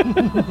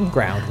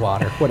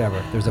 Groundwater,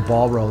 whatever. There's a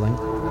ball rolling.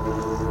 There's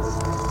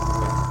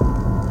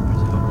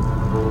a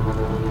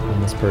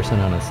homeless person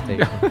on a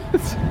station.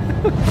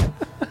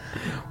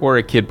 Or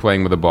a kid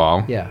playing with a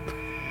ball. Yeah.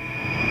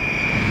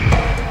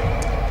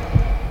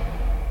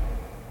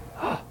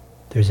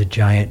 There's a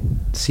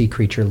giant sea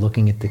creature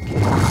looking at the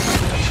kid.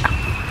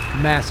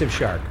 Massive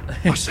shark.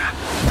 What's that?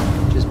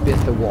 Just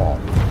bit the wall.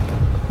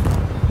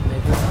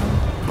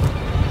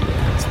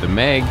 It's the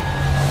Meg.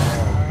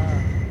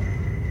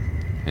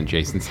 And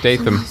Jason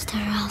Statham. Monster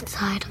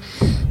outside.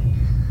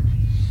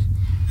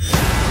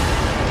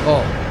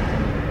 Oh.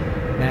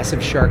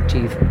 Massive shark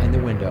teeth in the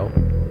window.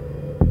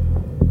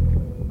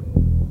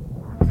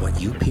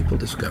 What you people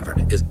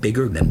discovered is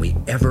bigger than we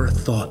ever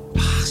thought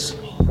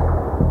possible.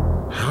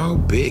 How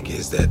big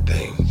is that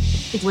thing?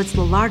 It was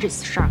the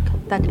largest shark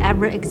that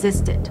ever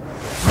existed.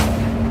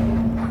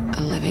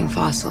 A living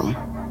fossil.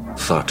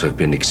 Thought to have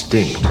been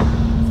extinct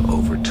for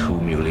over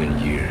 2 million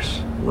years.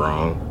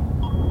 Wrong.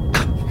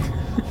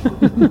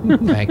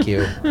 Thank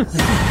you. Exposition.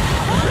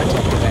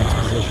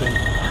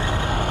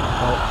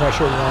 Oh,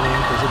 pressure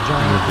warning. There's a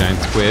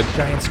giant squid.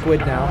 Giant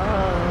squid now.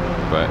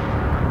 But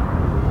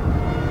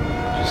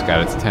just got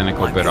its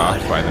tentacle bit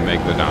off by the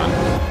megalodon.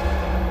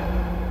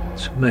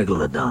 It's a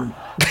megalodon.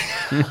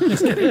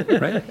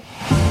 Right?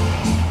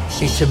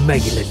 It's a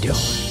megalodon.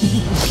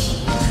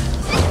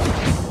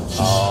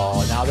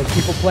 Oh, now there's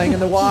people playing in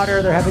the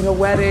water. They're having a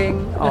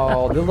wedding.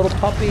 Oh, the little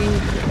puppy.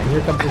 And here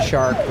comes the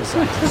shark.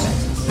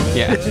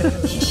 Yeah.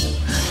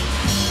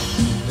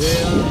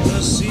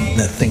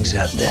 That thing's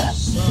out there.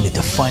 You need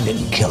to find it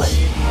and kill it.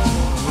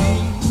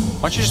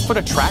 Why don't you just put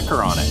a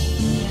tracker on it?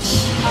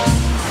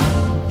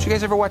 Did you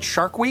guys ever watch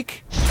Shark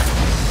Week?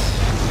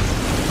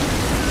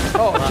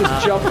 Oh,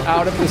 just jump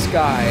out of the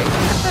sky,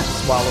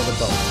 swallow the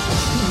boat.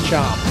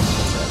 Chomp.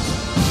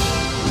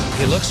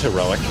 He looks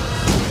heroic,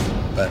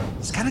 but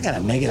he's kind of got a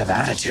negative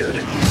attitude.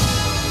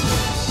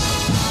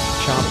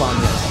 Chomp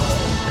on this.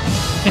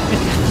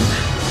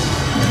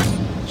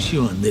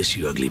 Chew on this,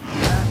 you ugly.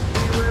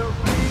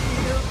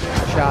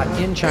 Shot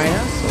in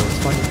China, so it's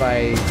funded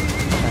by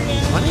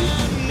Chinese money.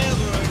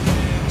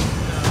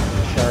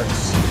 The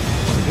sharks.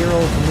 The hero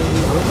of the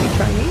movie will be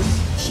Chinese.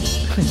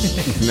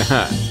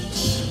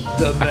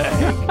 The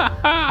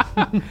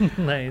Meg.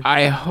 Nice.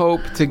 I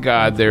hope to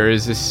God there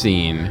is a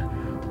scene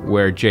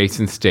where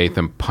Jason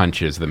Statham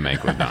punches the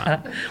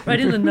megalodon. Right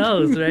in the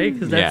nose, right?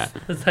 Because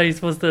that's how you're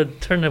supposed to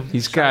turn the.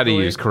 He's got to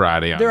use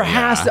karate on there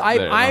has to.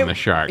 on the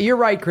shark. You're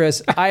right,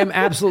 Chris. I am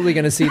absolutely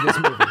going to see this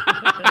movie.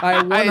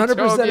 I 100% am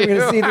going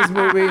to see this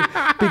movie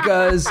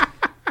because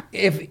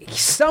if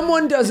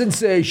someone doesn't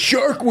say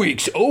Shark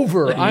Week's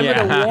over, I'm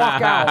going to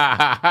walk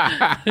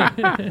out.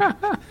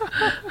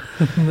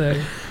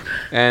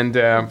 And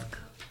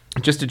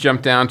Just to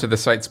jump down to the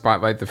site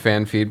Spotlight, the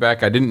fan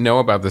feedback, I didn't know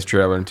about this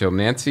trailer until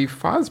Nancy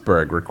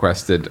Fosberg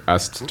requested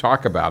us to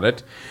talk about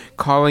it,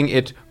 calling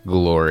it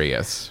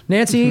glorious.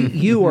 Nancy,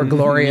 you are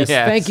glorious.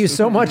 Yes. Thank you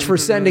so much for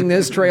sending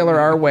this trailer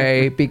our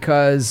way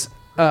because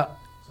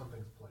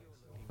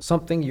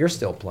something you're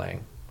still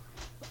playing.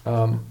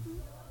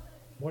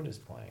 What is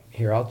playing?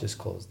 Here, I'll just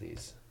close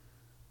these.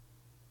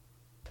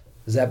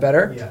 Is that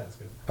better? Yeah, that's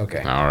good.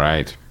 Okay. All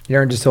right.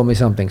 Aaron just told me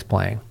something's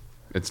playing.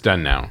 It's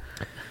done now.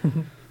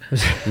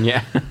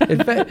 Yeah.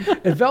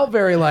 It felt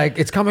very like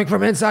it's coming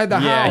from inside the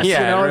house. Yeah,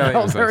 you know? it really It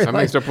felt was very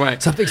something's still playing.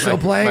 Something's still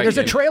playing. There's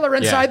a trailer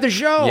inside the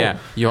show. Yeah,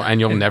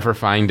 you'll never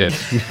find it.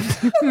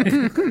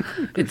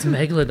 It's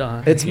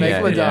Megalodon. It's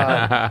Megalodon.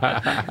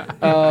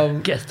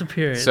 Guest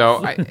appearance.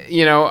 So,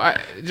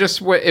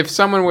 if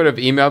someone would have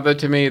emailed that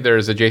to me,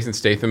 there's a Jason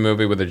Statham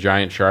movie with a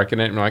giant shark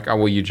in it, and I'm like, oh,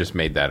 well, you just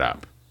made that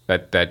up.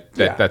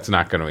 That's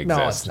not going to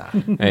exist. No,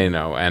 it's not.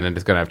 And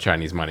it's going to have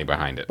Chinese money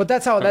behind it. But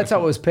that's how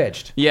it was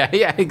pitched. Yeah,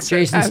 exactly.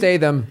 Jason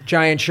Statham,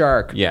 giant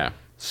shark. Yeah.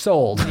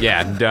 Sold.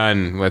 Yeah,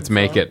 done. Let's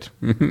make it.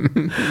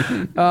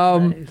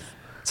 Nice.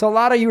 So,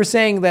 Lotta, you were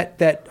saying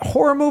that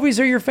horror movies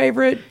are your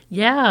favorite?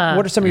 Yeah.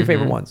 What are some of your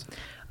favorite ones?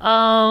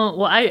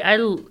 Well, I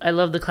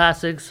love the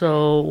classics.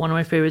 So one of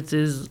my favorites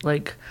is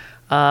like,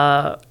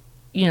 all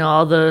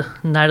the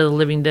Night of the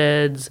Living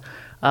Deads,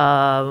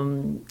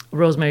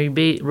 Rosemary's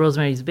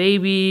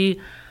Baby,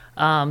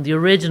 the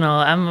original.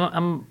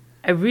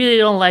 I really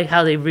don't like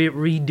how they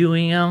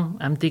redoing them.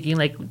 I'm thinking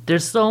like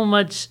there's so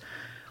much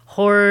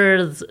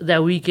horror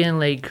that we can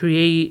like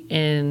create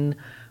in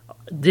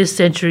this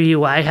century.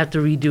 Why I have to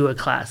redo a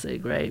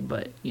classic, right?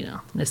 But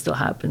it still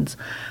happens.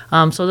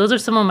 So those are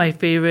some of my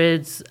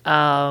favorites.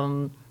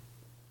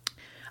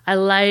 I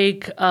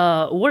like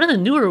one of the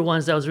newer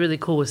ones that was really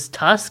cool was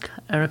Tusk.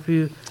 I don't know if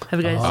you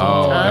guys seen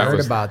Tusk. I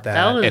heard about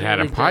that. It had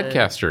really a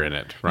podcaster in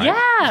it, right?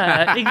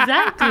 Yeah,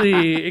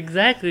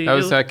 exactly. That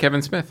was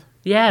Kevin Smith.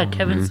 Yeah,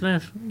 Kevin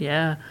Smith.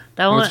 Yeah,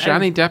 that one. Was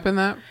Johnny Depp in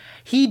that?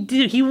 He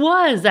did. He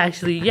was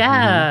actually.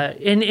 Yeah,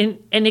 and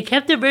they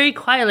kept it very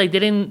quiet. Like they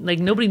didn't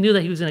nobody knew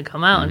that he was going to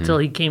come out until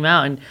he came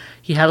out, and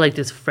he had like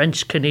this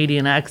French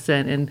Canadian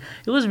accent, and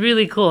it was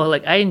really cool.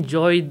 Like I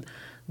enjoyed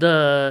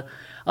the.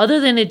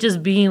 Other than it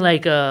just being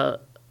like a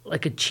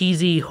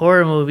cheesy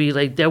horror movie,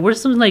 like there were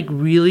some like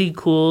really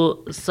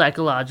cool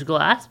psychological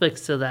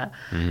aspects to that,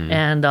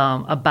 and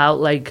about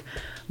like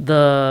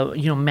the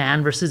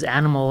man versus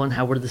animal and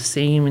how we're the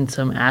same in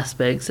some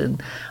aspects,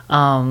 and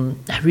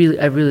I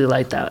really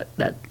liked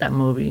that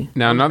movie.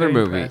 Now another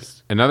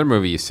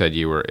movie you said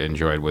you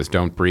enjoyed was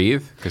Don't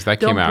Breathe, because that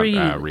came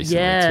out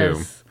recently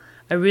too.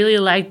 I really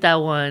liked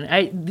that one.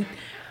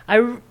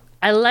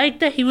 I like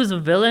that he was a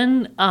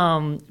villain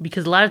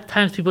because a lot of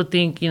times people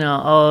think,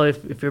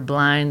 if you're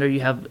blind or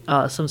you have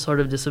some sort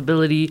of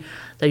disability,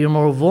 that you're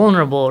more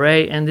vulnerable,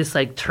 right? And this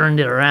like turned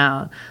it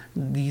around.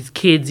 These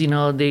kids,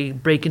 they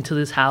break into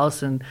this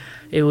house, and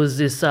it was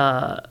this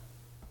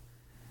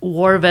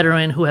war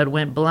veteran who had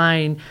went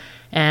blind,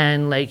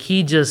 and like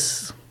he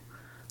just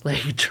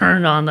like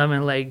turned on them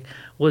and like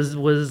was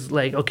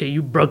like, okay,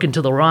 you broke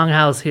into the wrong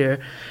house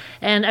here.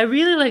 And I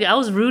really I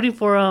was rooting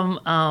for him.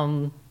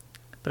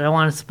 But I don't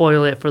want to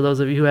spoil it for those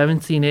of you who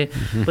haven't seen it.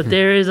 But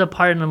there is a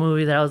part in the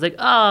movie that I was like,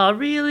 oh,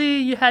 really?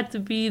 You had to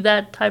be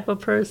that type of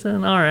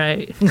person? All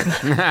right. So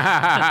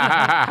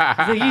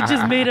you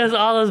just made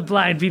all those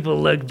blind people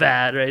look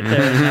bad right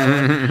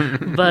there.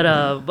 But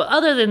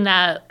other than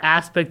that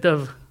aspect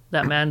of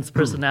that man's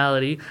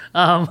personality,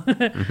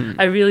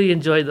 I really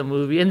enjoyed the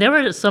movie. And there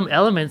were some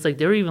elements, like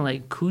there were even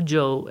like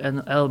Cujo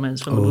and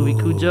elements from the movie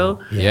Cujo.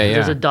 Yeah.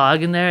 There's a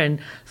dog in there.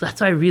 And so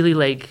that's why I really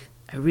like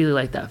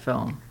that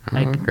film.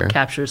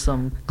 Capture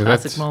some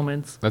classic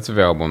moments. That's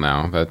available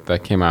now.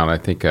 That came out, I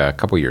think, a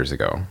couple years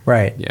ago.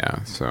 Right.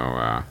 Yeah. So.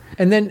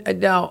 And then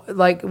now,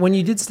 like when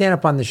you did stand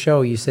up on the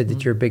show, you said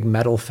that you're a big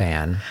metal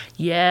fan.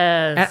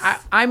 Yes.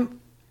 And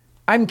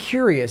I'm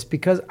curious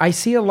because I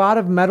see a lot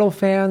of metal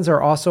fans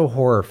are also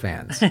horror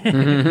fans.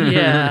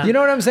 Yeah. You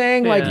know what I'm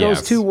saying? Like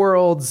those two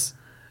worlds.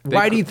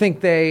 Why do you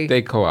think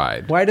they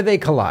collide? Why do they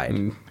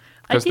collide?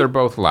 Because they're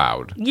both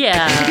loud.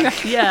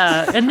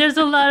 Yeah. And there's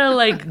a lot of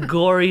like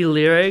gory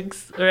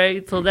lyrics,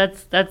 right? So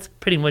that's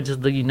pretty much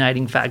just the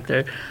uniting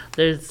factor.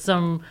 There's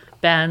some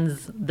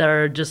bands that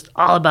are just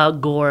all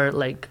about gore,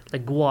 like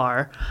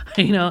Gwar,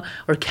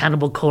 or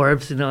Cannibal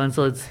Corpse, and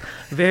so it's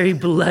very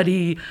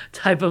bloody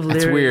type of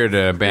lyrics. It's weird.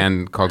 A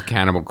band called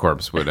Cannibal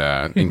Corpse would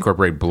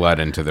incorporate blood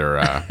into their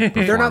performance.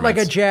 They're not like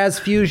a jazz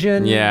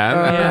fusion,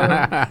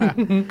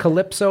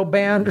 calypso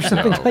band or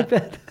something like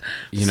that.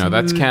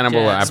 That's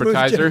Cannibal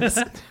Appetizer.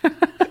 That's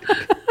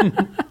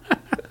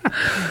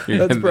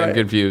I'm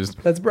confused.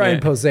 That's Brian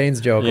Posehn's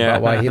joke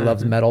about why he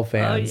loves metal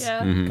fans.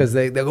 Because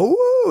they go,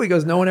 ooh, he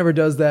goes, no one ever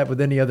does that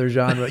with any other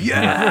genre.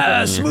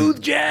 Yeah,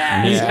 smooth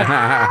jazz. You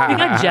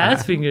got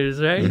jazz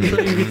fingers, right? So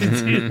you get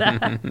to do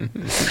that.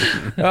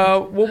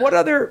 Well, what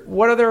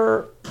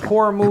other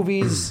horror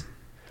movies?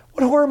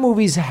 What horror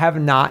movies have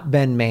not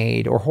been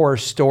made, or horror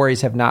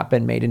stories have not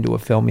been made into a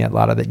film yet,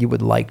 Lotta, that you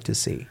would like to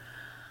see?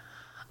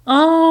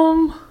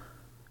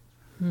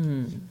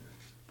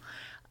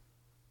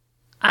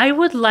 I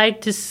would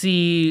like to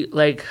see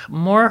like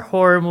more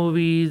horror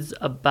movies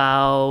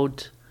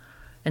about,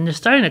 and they're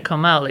starting to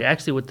come out like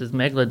actually with this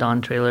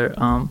Megalodon trailer,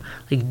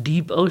 like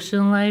deep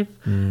ocean life.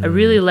 I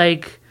really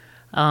like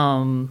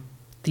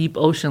deep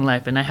ocean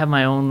life, and I have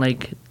my own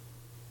like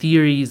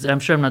theories. I'm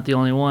sure I'm not the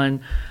only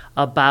one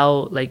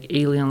about like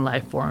alien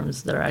life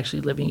forms that are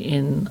actually living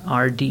in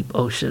our deep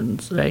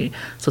oceans, right?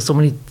 So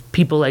many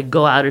people like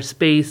go outer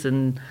space,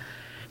 and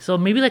so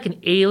maybe like an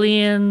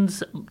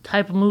aliens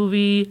type of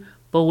movie,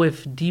 but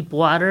with deep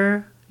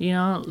water, you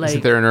know, like.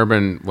 Isn't there an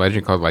urban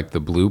legend called like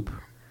the Bloop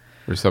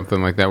or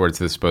something like that, where it's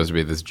supposed to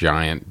be this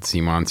giant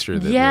sea monster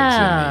that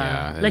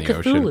lives in like the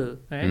Cthulhu, ocean?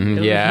 right?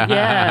 Mm-hmm.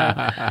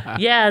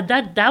 Yeah.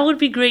 That would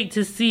be great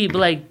to see, but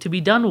like to be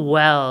done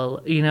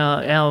well, you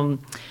know.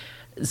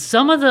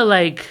 Some of the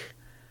like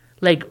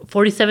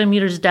 47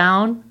 meters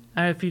down.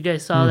 I don't know if you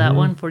guys saw that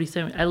one,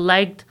 47. I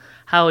liked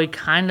how it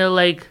kind of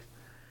like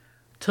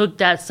took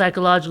that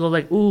psychological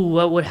like, ooh,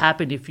 what would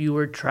happen if you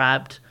were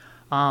trapped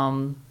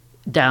down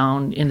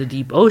in the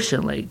deep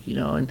ocean, like, you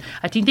know. And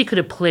I think they could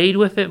have played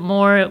with it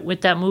more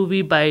with that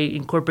movie by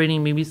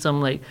incorporating maybe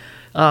some like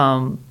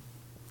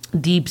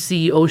deep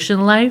sea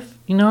ocean life,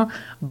 you know.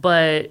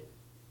 But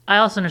I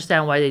also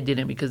understand why they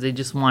didn't, because they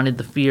just wanted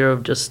the fear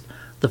of just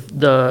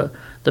the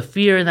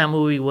fear in that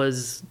movie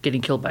was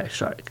getting killed by a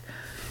shark.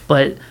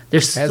 But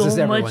there's so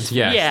much,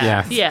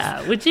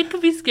 which it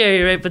could be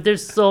scary, right? But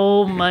there's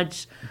so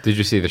much. Did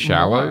you see The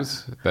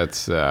Shallows? More.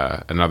 That's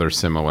another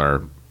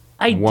similar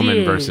woman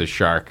woman versus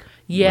shark.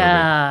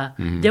 Yeah.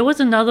 There was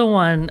another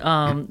one,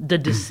 The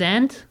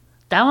Descent.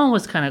 That one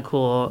was kind of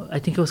cool. I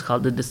think it was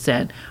called The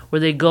Descent, where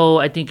they go,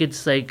 I think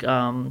it's like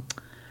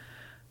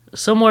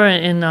somewhere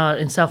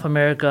in South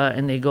America,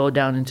 and they go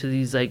down into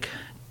these like,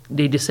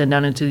 they descend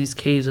down into these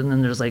caves, and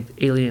then there's like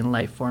alien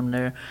life form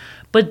there.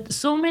 But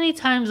so many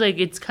times, like,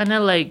 it's kind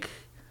of like,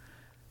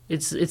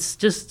 it's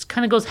just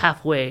kind of goes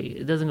halfway.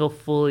 It doesn't go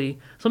fully.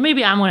 So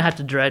maybe I'm going to have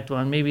to direct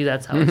one. Maybe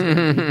that's how it's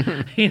going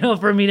to be, you know,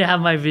 for me to have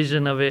my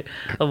vision of it,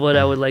 of what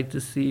I would like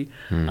to see.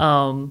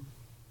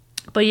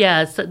 But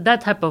yeah, it's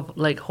that type of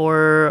like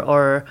horror,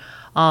 or,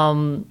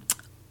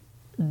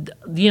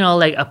 you know,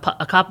 like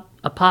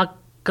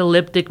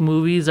apocalyptic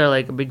movies are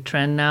like a big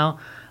trend now.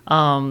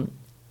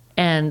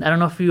 And I don't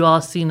know if you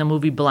all seen the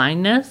movie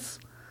Blindness.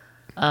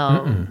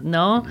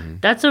 No,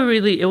 that's a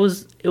really, it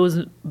was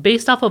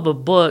based off of a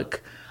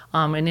book,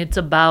 and it's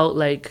about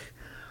like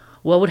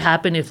what would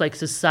happen if like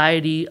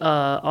society,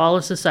 all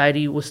of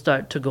society would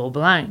start to go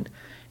blind,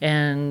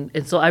 and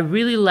so I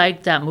really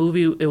liked that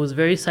movie. It was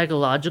very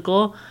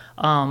psychological,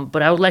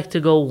 but I would like to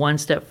go one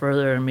step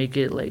further and make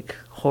it like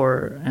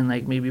horror, and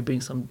like maybe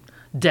bring some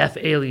deaf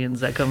aliens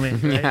that come in,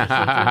 right?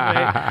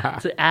 Right?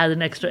 To add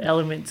an extra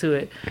element to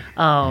it.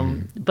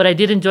 But I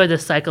did enjoy the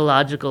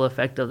psychological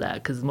effect of that,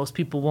 because most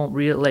people won't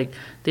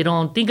they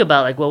don't think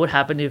about like what would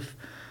happen if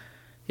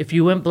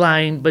you went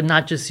blind, but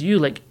not just you,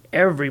 like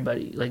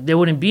everybody. Like there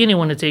wouldn't be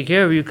anyone to take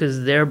care of you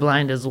because they're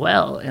blind as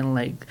well, and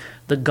like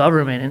the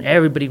government and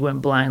everybody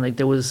went blind. Like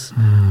there was,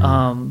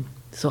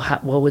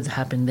 what would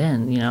happen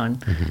then? You know,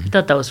 and I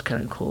thought that was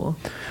kind of cool.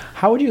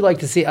 How would you like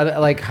to see?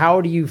 Like,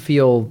 how do you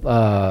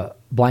feel?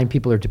 Blind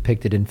people are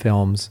depicted in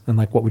films, and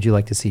like what would you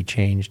like to see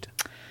changed?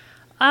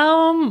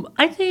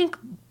 I think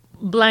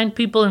blind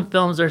people in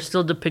films are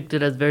still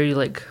depicted as very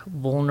like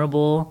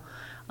vulnerable.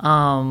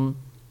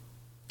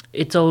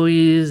 It's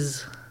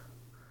always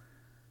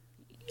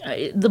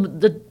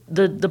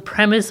the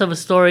premise of a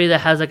story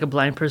that has like a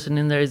blind person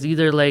in there is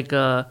either like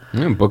a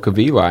Book of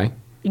Eli.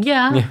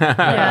 Yeah.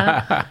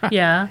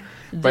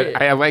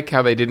 But I like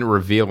how they didn't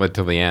reveal it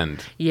till the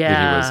end.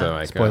 Yeah. That he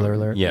was spoiler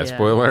alert. Yeah,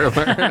 spoiler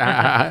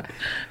alert.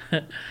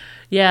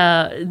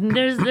 Yeah,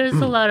 there's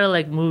a lot of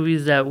like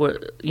movies that were,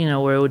 you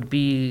know, where it would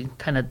be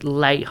kind of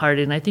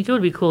lighthearted, and I think it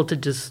would be cool to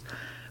just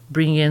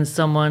bring in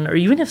someone, or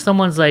even if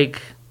someone's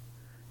like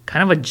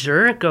kind of a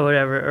jerk or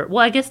whatever.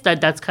 Well, I guess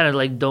that's kind of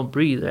like Don't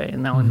Breathe, right?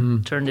 And that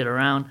one turned it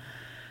around.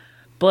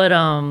 But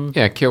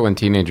yeah, killing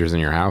teenagers in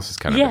your house is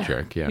kind of a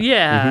jerk.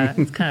 Yeah,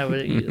 it's kind of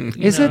a,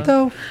 is it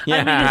though? Yeah.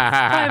 I mean, it's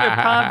private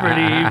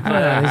property,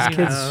 but his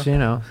kids, you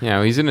know.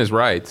 Yeah, he's in his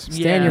rights.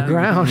 Stand your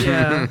ground.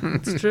 Yeah,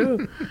 it's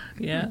true.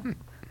 Yeah.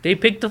 They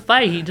picked the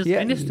fight. He just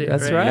finished it.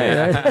 That's right.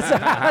 Yeah.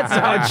 That's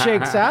how it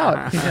shakes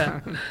out.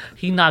 Yeah.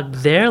 He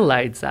knocked their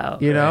lights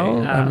out. You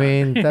know? I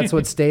mean, that's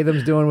what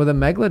Statham's doing with a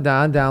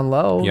Megalodon down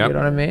low. Yep. You know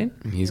what I mean?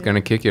 He's going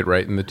to kick it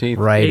right in the teeth.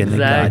 Right in the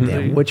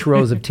goddamn. Which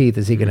rows of teeth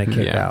is he going to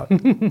kick out?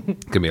 Going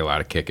to be a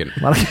lot of kicking.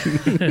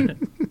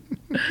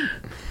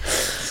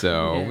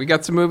 So we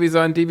got some movies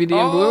on DVD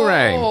and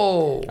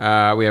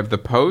Blu-ray. We have The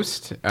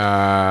Post.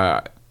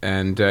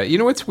 And you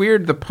know what's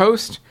weird? The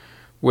Post,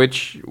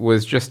 which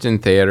was just in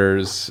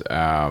theaters,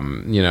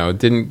 you know,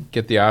 didn't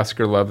get the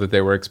Oscar love that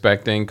they were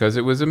expecting because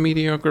it was a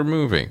mediocre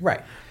movie. Right.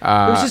 It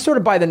was just sort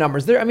of by the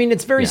numbers. I mean,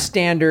 it's very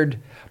standard,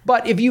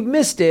 but if you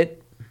missed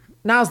it,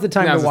 now's the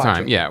time to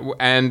watch it. Yeah,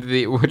 and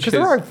because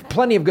there are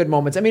plenty of good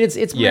moments. I mean, it's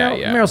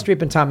Meryl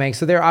Streep and Tom Hanks,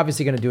 so they're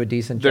obviously going to do a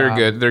decent job.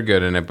 They're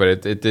good in it,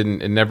 but it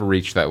never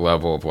reached that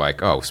level of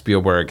like, oh,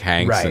 Spielberg,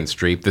 Hanks, and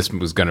Streep. This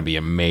was going to be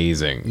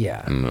amazing.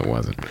 Yeah, and it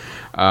wasn't.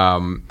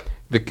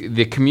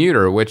 The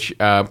Commuter, which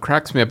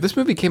cracks me up. This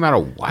movie came out a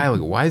while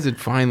ago. Why is it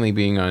finally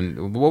being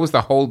on? What was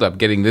the holdup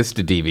getting this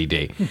to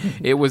DVD?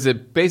 It was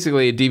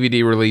basically a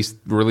DVD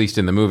released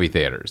in the movie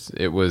theaters.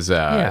 It was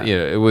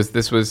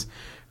this was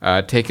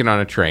Taken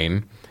on a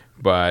Train,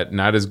 but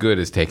not as good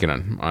as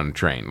Taken on a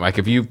Train. Like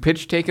if you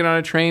pitched Taken on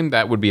a Train,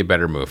 that would be a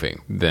better movie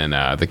than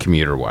The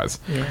Commuter was.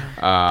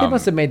 Yeah. They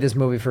must have made this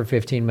movie for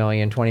 $15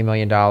 million, $20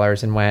 million,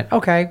 and went,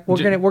 okay,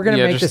 we're gonna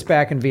make this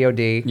back in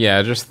VOD.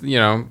 Yeah, just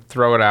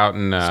throw it out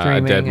in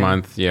a dead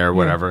month, or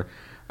whatever.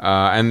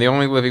 And The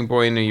Only Living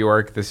Boy in New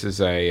York. This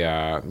is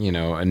a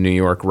New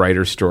York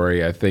writer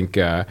story. I think.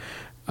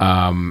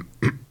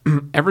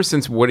 Ever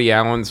since Woody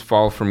Allen's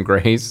Fall from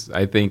Grace,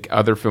 I think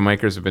other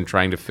filmmakers have been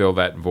trying to fill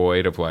that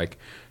void of like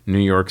New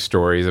York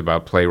stories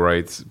about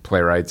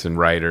playwrights and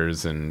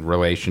writers and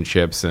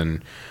relationships,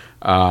 and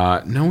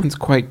no one's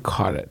quite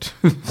caught it.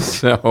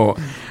 So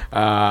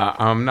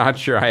I'm not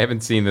sure. I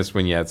haven't seen this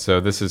one yet, so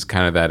this is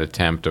kind of that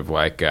attempt of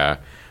like,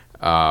 but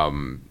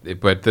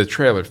the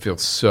trailer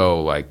feels so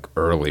like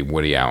early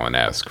Woody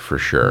Allen-esque for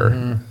sure.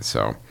 Mm-hmm.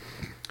 So,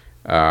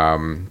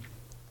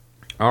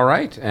 all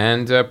right,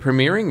 and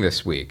premiering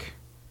this week,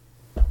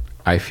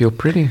 I Feel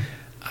Pretty.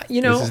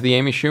 This is the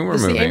Amy Schumer movie.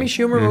 This is the Amy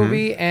Schumer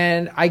movie,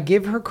 and I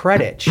give her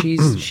credit.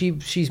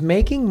 She's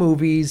making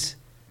movies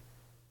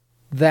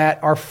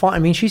that are fun. I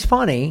mean, she's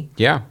funny.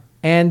 Yeah.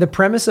 And the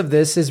premise of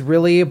this is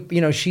really,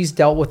 she's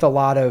dealt with a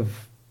lot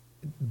of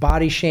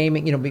body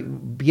shaming,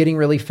 getting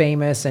really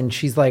famous, and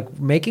she's like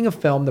making a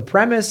film. The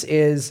premise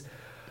is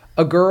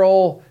a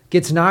girl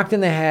gets knocked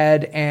in the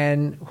head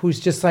and who's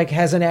just like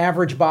has an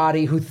average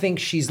body, who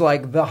thinks she's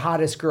like the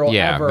hottest girl ever.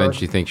 Yeah, then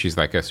she thinks she's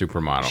like a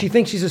supermodel. She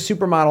thinks she's a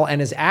supermodel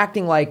and is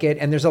acting like it.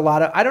 And there's a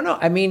lot of, I don't know.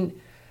 I mean,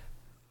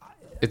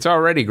 it's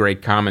already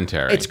great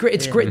commentary. It's great.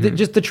 It's great.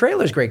 Just the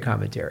trailer's great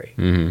commentary.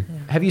 Mm-hmm. Yeah.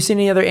 Have you seen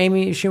any other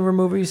Amy Schumer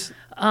movies?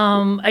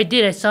 I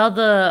did. I saw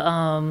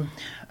the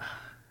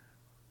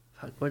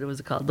what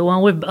was it called? The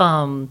one with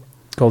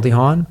Goldie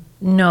Hawn?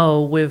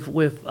 No, with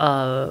Bill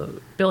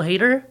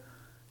Hader.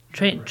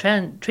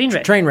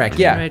 Trainwreck. Trainwreck,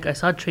 yeah. Trainwreck. I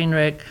saw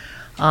Trainwreck.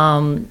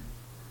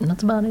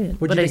 That's about it.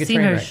 What'd you think I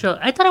seen her show.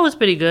 I thought it was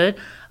pretty good.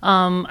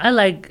 I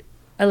like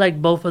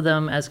both of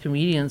them as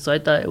comedians, so I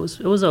thought it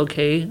was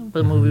okay.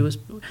 The movie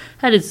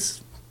had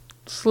its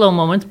slow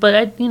moments, but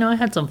I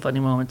had some funny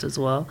moments as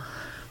well.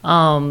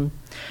 I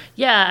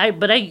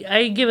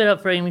give it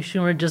up for Amy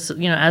Schumer, just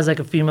as like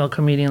a female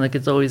comedian. Like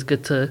it's always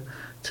good to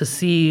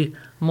see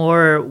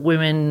more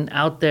women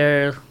out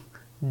there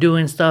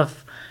doing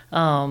stuff.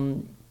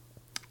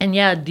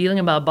 And dealing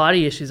about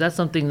body issues, that's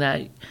something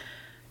that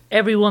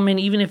every woman,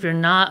 even if you're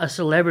not a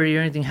celebrity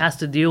or anything, has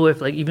to deal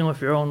with, like even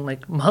with your own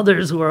like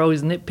mothers who are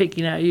always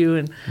nitpicking at you.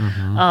 And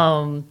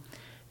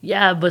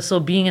but so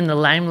being in the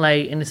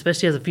limelight, and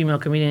especially as a female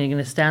comedian, you're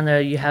going to stand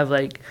there, you have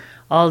like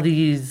all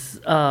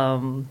these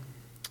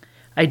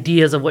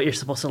ideas of what you're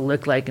supposed to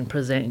look like and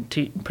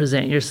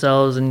present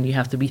yourselves, and you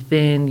have to be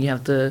thin, you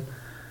have to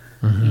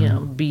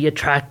be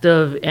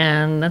attractive,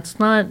 and that's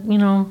not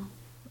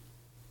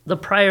the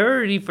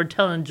priority for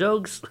telling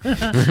jokes, but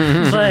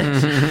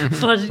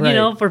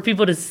for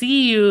people to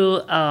see you,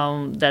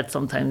 that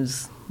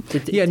sometimes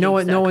no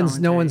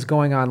one's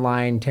going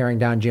online tearing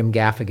down Jim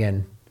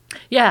Gaffigan.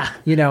 Yeah,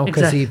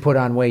 because he put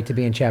on weight to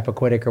be in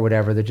Chappaquiddick or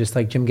whatever. They're just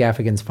like, Jim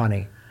Gaffigan's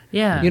funny.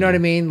 Yeah, you know what I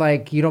mean.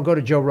 Like you don't go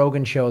to Joe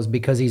Rogan shows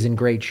because he's in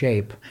great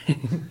shape.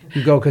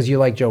 You go because you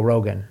like Joe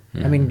Rogan.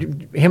 I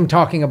mean, him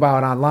talking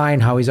about online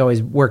how he's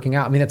always working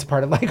out. I mean, that's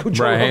part of like who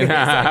Joe Rogan is.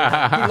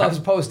 Like, he loves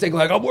posting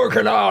like, I'm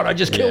working out. I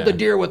just killed a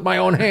deer with my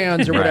own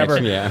hands or whatever.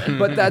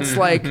 But that's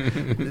like,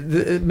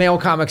 the male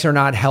comics are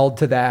not held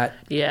to that.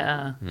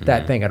 Yeah.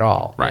 That thing at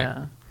all. Right.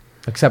 Yeah.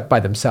 Except by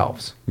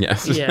themselves.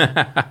 Yes.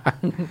 Yeah.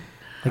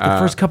 Like the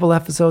first couple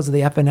episodes of the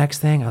FNX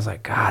thing, I was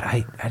like, God,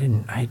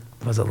 I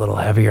was a little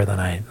heavier than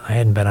I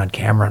hadn't been on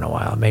camera in a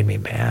while. It made me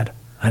mad.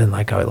 I didn't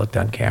like how I looked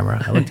on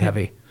camera. I looked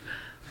heavy.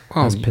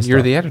 Well,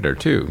 you're the editor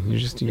too. You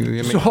could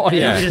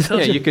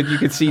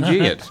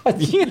CG it.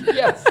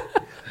 Yes.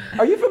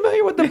 Are you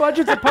familiar with the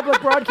budgets of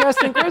public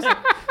broadcasting, Chris?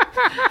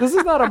 This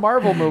is not a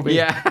Marvel movie.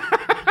 Yeah.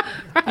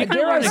 I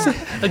dare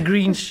a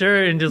green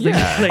shirt and just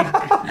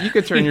like you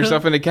could turn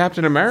yourself into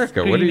Captain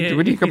America. What are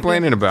you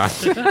complaining about?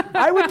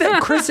 I would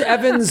think Chris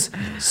Evans'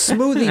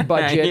 smoothie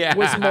budget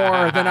was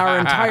more than our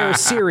entire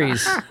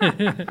series. He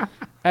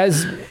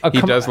does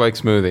like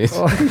smoothies.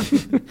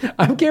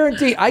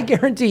 I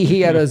guarantee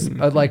he had a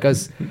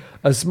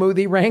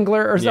smoothie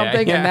wrangler or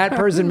something, and that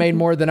person made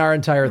more than our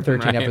entire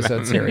 13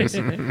 episode series.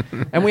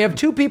 And we have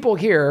two people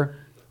here.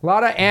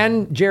 Laura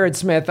and Jared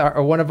Smith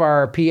are one of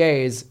our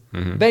PAs.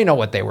 Mm-hmm. They know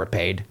what they were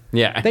paid.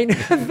 Yeah,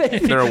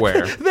 they're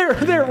aware.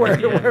 They're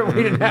aware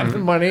we didn't have the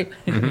money.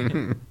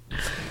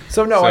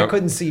 So I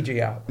couldn't CG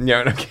out.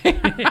 Yeah, okay.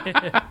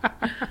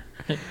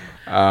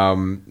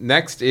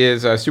 Next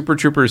is Super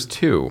Troopers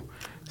 2.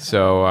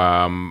 So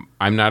I'm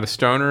not a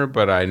stoner,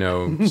 but I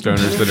know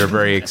stoners that are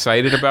very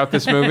excited about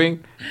this movie.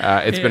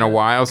 It's been a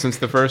while since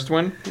the first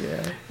one.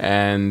 Yeah.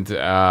 And,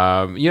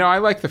 I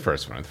like the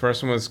first one. The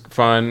first one was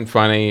fun,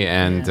 funny,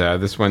 and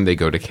this one, they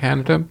go to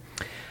Canada.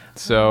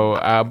 So,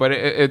 but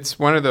it's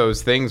one of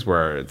those things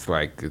where it's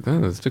like,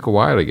 it took a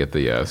while to get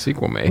the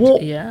sequel made. Well,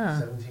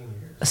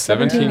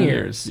 17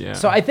 years. Yeah.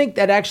 So I think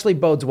that actually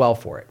bodes well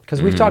for it,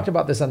 because we've talked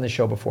about this on the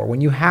show before.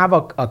 When you have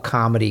a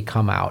comedy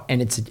come out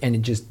and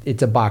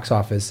it's a box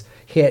office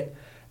hit,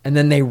 and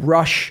then they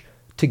rush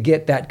to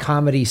get that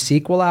comedy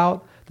sequel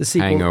out, the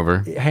sequel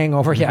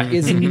Hangover, yeah,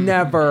 is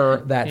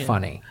never that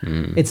funny.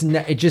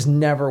 It just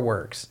never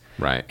works.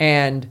 Right.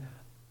 And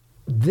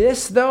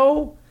this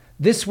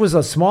was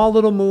a small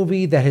little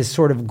movie that has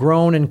sort of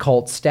grown in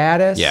cult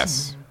status.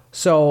 Yes.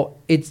 So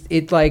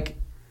it's like,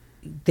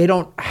 they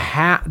don't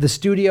have, the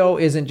studio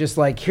isn't just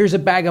like, here's a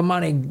bag of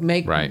money,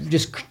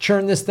 just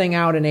churn this thing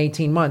out in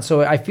 18 months.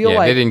 So I feel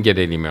like they didn't get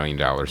 $80 million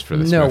for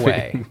this movie. No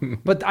way.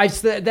 But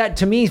that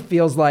to me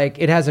feels like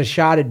it has a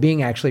shot at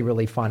being actually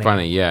really funny.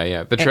 Funny,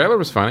 yeah. The trailer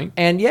was funny.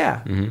 And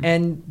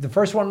and the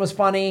first one was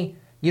funny.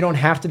 You don't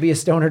have to be a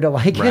stoner to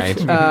like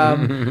it.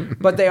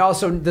 But the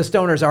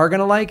stoners are going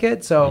to like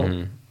it.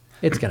 So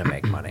it's going to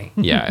make money.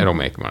 Yeah, it'll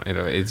make money.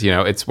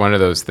 It's one of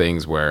those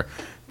things where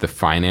the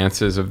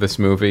finances of this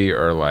movie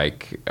are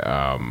like,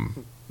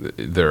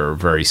 they're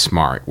very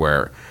smart,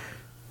 where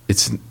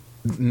it's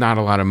not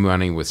a lot of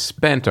money was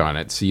spent on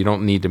it, so you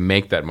don't need to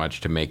make that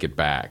much to make it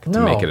back,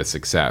 to make it a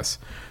success.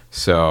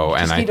 So, you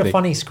just need a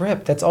funny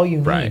script. That's all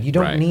you need. You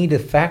don't need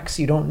effects.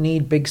 You don't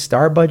need big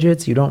star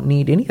budgets. You don't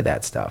need any of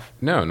that stuff.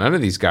 No, none of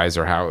these guys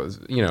are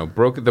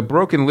the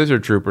Broken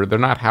Lizard Trooper. They're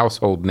not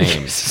household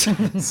names.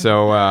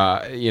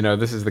 So,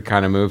 this is the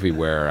kind of movie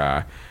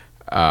where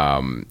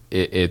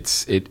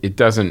it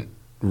doesn't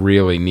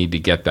really need to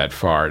get that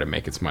far to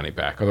make its money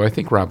back. Although I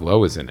think Rob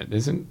Lowe is in it.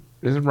 Isn't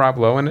Rob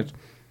Lowe in it?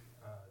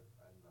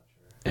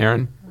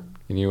 Aaron,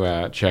 can you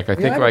check? I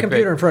think I have a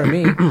computer in front of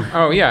me.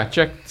 Oh yeah,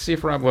 check, see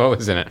if Rob Lowe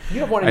is in it. You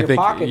have one in your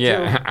pocket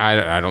too.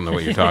 I don't know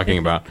what you're talking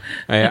about.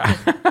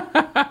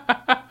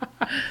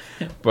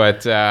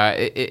 But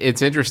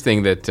it's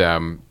interesting that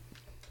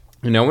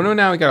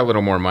now we got a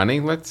little more money.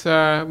 Let's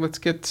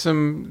get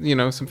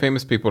some some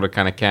famous people to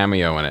kind of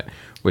cameo in it,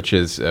 which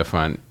is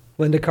fun.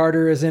 Linda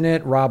Carter is in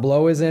it. Rob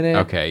Lowe is in it.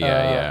 Okay,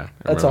 yeah.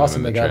 That's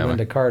awesome. They got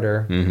Linda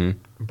Carter. Mm-hmm.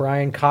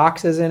 Brian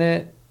Cox is in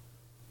it.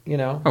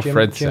 Jim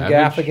Fred Jim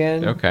Savage.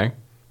 Gaffigan. Okay,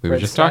 we were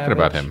Fred just talking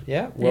about Savage. him.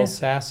 Yeah, Will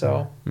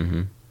Sasso.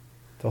 Mm-hmm.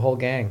 The whole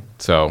gang.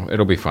 So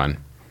it'll be fun.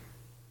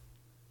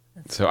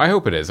 So I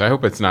hope it is. I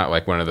hope it's not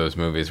like one of those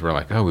movies where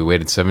like, oh, we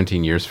waited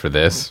 17 years for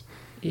this.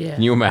 Yeah.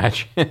 Can you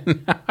imagine?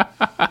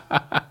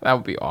 That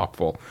would be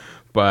awful.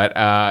 But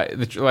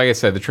like I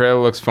said, the trailer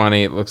looks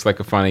funny. It looks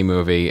like a funny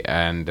movie,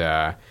 and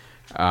I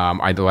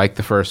like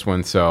the first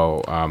one,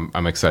 so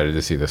I'm excited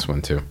to see this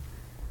one too.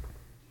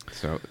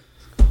 So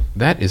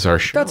that is our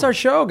show. That's our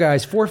show,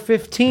 guys.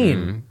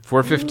 4:15.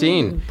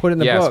 4:15. Put it in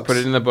the books. Yes, put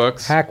it in the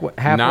books. Halfway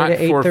Not to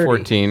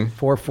 8:30. 4:14.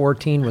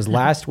 4:14 was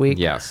last week.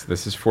 Yes,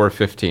 this is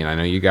 4:15. I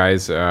know you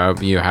guys,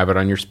 you have it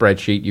on your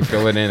spreadsheet. You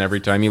fill it in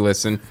every time you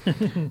listen.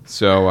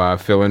 So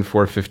fill in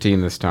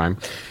 4:15 this time.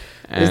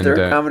 And, is there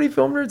a Comedy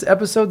Film Nerds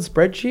episode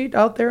spreadsheet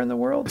out there in the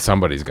world?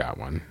 Somebody's got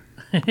one.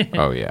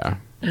 Oh, yeah.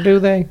 Do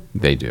they?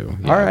 They do.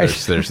 Yeah, all right.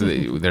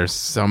 There's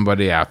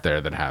somebody out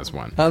there that has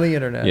one. On the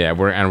internet. Yeah,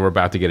 we're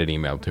about to get it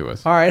emailed to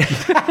us. All right.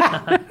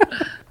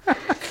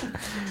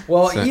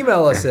 Well,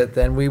 email us it,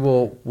 then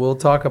we'll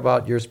talk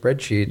about your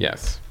spreadsheet.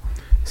 Yes.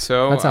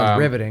 So that sounds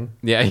riveting.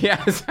 Yeah,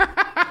 yes.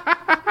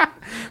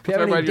 Talk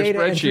about your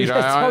spreadsheet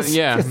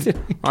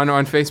on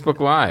Facebook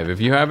Live. If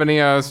you have any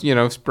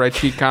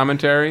spreadsheet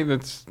commentary,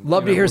 that's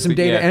love to hear some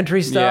data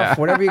entry stuff.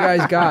 Whatever you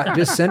guys got,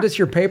 just send us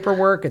your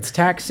paperwork. It's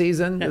tax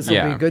season. This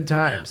will be good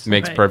times.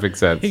 Makes perfect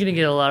sense. You're gonna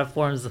get a lot of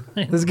forms.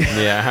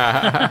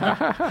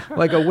 Yeah,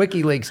 like a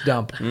WikiLeaks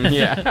dump.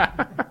 Yeah.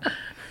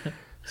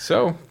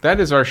 So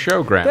that is our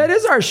show, Graham. That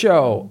is our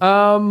show.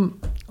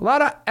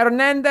 Laura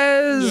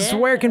Hernandez. Yeah.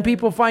 Where can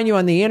people find you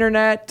on the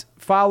internet?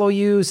 Follow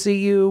you, see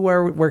you,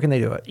 where can they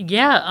do it?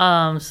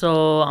 Yeah,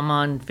 so I'm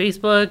on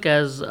Facebook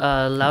as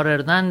Laura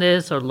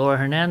Hernandez or Laura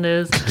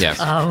Hernandez. Yes.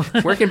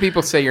 Where can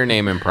people say your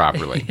name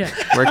improperly? Yeah.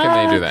 Where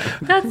can they do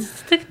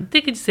that? They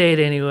could say it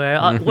anywhere.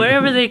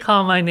 Wherever they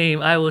call my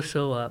name, I will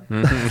show up.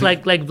 Mm-hmm. It's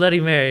like Bloody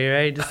Mary,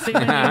 right? Just say my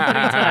name 3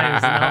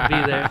 times and I'll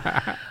be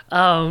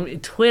there.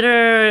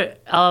 Twitter,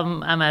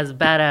 I'm as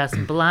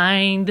Badass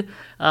Blind,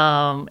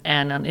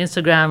 and on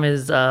Instagram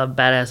is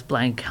Badass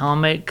Blind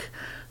Comic.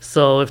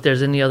 So if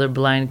there's any other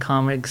blind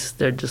comics,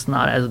 they're just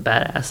not as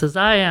badass as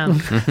I am.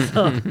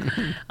 So,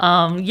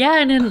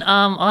 and then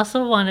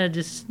also want to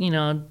just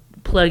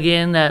plug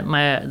in that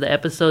the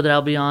episode that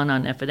I'll be on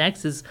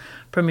FNX is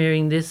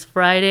premiering this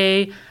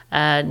Friday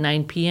at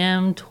 9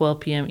 p.m., 12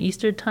 p.m.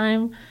 Eastern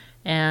time,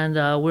 and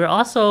we're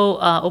also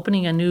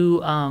opening a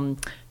new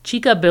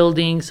Chica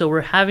building. So we're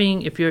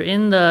having, if you're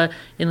in the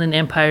Inland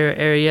Empire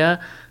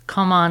area,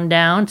 come on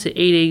down to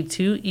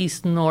 882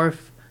 East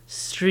North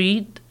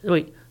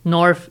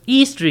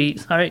Northeast Street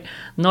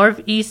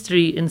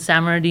in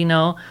San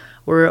Bernardino.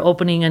 We're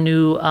opening a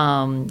new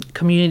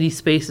community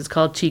space. It's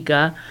called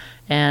Chica,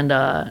 and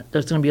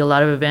there's going to be a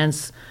lot of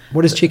events.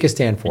 What does Chica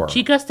stand for?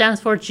 Chica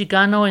stands for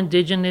Chicano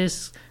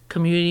Indigenous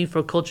Community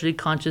for Culturally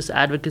Conscious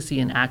Advocacy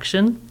and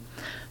Action.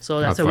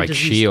 So that's like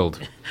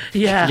SHIELD.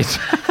 Yeah.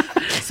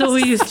 So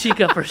we use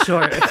Chica for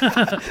short.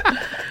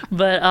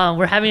 But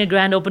we're having a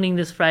grand opening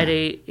this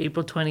Friday,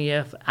 April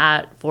 20th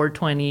at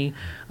 4:20.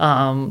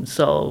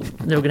 So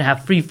they're going to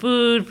have free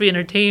food, free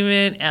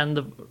entertainment,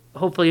 and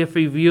hopefully a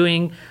free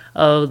viewing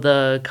of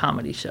the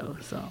comedy show.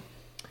 So.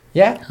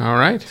 Yeah. All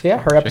right. So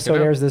her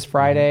episode airs this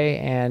Friday,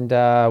 and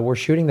we're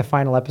shooting the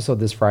final episode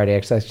this Friday.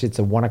 Actually, it's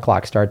a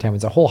 1:00 start time.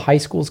 It's a whole high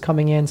school's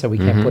coming in, so we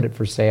can't put it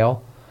for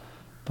sale.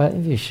 But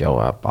if you show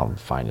up, I'll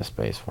find a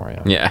space for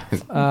you. Yeah,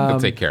 we'll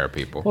take care of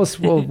people. We'll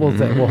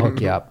hook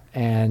you up.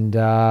 And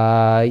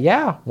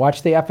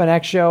watch the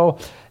FNX show.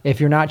 If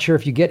you're not sure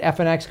if you get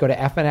FNX, go to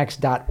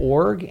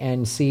fnx.org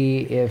and see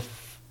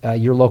if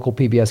your local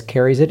PBS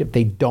carries it. If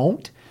they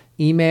don't,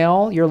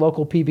 email your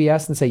local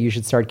PBS and say you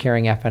should start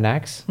carrying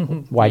FNX.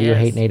 Why do you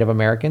hate Native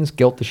Americans?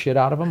 Guilt the shit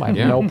out of them. I have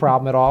no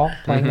problem at all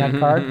playing that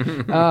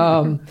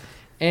card.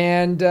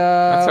 And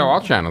that's how all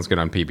channels get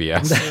on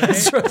PBS.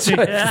 That's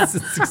right. That's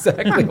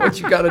exactly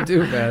what you got to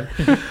do, man.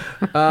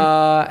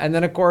 And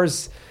then, of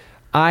course,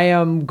 I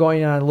am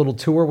going on a little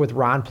tour with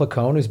Ron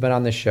Placone, who's been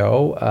on the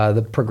show,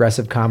 the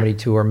Progressive Comedy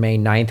Tour. May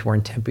 9th, we're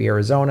in Tempe,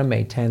 Arizona.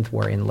 May 10th,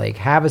 we're in Lake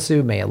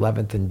Havasu. May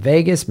 11th in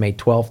Vegas. May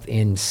 12th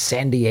in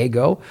San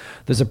Diego.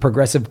 There's a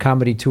Progressive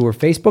Comedy Tour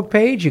Facebook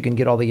page. You can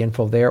get all the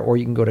info there, or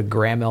you can go to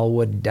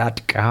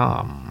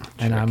grahamelwood.com.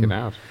 Check it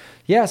out.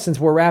 Yeah, since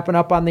we're wrapping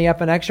up on the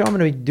FNX show, I'm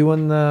going to be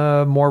doing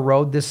the more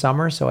road this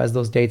summer. So as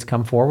those dates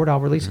come forward,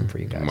 I'll release them for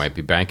you guys. Might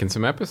be banking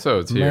some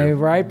episodes here.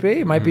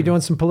 Might be doing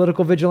some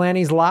Political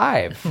Vigilantes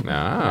live.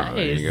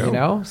 There you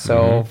go.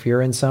 So if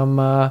you're in some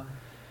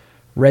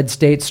red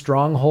state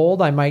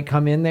stronghold, I might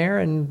come in there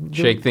and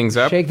shake things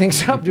up,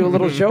 do a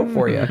little show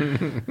for you.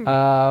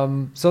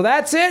 So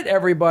that's it,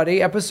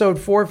 everybody. Episode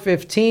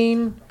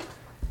 415.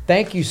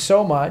 Thank you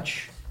so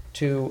much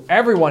to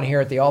everyone here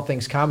at the All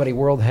Things Comedy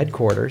World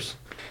headquarters.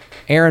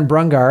 Aaron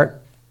Brungart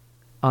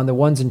on the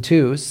ones and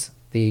twos.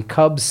 The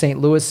Cubs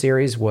St. Louis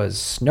series was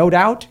snowed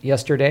out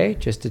yesterday,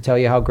 just to tell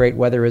you how great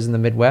weather is in the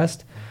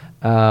Midwest.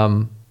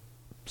 So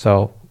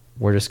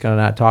we're just going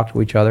to not talk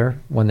to each other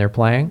when they're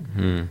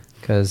playing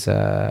because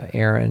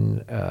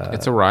Aaron...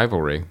 it's a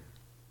rivalry.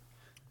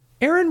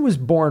 Aaron was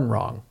born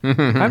wrong.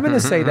 I'm going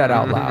to say that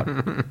out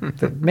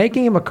loud.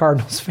 Making him a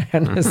Cardinals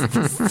fan is... I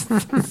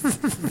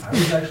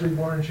was actually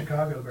born in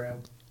Chicago,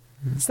 Graham.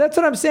 That's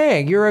what I'm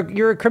saying.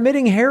 You're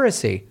committing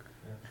heresy.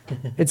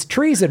 It's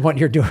treason what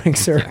you're doing,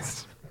 sir.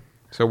 Yes.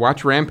 So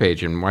watch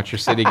Rampage and watch your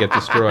city get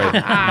destroyed.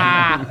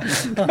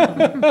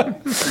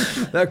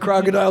 That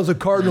crocodile's a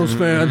Cardinals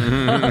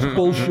fan. That's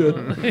bullshit.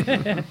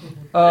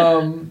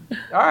 All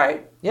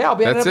right. Yeah, I'll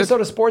be on an episode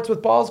of Sports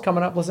with Balls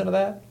coming up. Listen to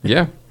that.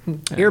 Yeah.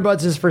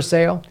 Earbuds is for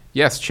sale.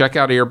 Yes, check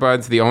out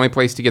Earbuds. The only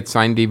place to get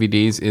signed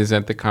DVDs is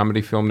at the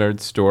Comedy Film Nerd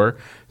store.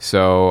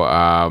 So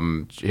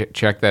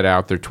check that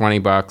out. They're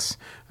 $20.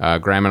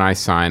 Graham and I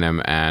sign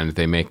them, and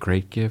they make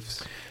great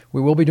gifts. We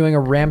will be doing a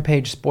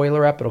Rampage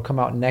spoiler ep. It'll come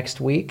out next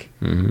week.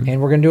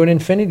 And we're going to do an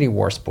Infinity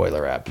War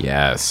spoiler ep.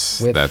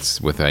 Yes, that's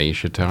with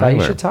Aisha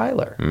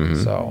Tyler.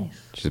 So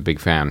she's a big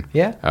fan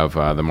of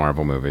the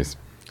Marvel movies.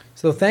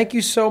 So thank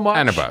you so much.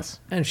 And of us.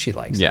 And she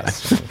likes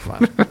us. It's really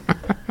fun.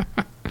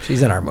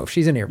 She's in our movie.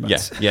 She's in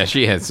Earbuds. Yeah,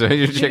 she is. So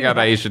you check out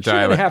Aisha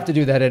Tyler. She didn't have to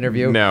do that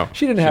interview. No.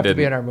 She didn't have to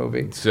be in our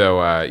movie.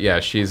 So,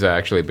 she's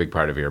actually a big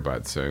part of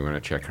Earbuds. So you want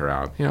to check her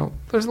out. You know,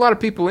 there's a lot of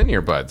people in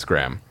Earbuds,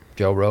 Graham.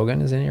 Joe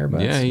Rogan is in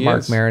Earbuds. Yeah, he Mark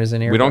is. Maron is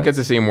in Earbuds. We don't get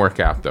to see him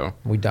work out, though.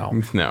 We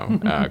don't. No.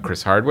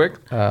 Chris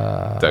Hardwick.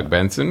 Doug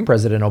Benson.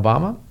 President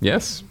Obama.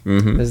 Yes.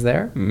 Is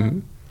there.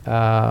 Who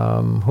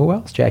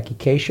else? Jackie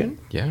Cation.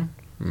 Yeah.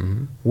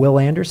 Will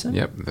Anderson.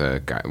 Yep.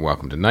 The guy.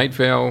 Welcome to Night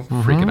Vale.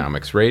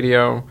 Freakonomics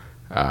Radio.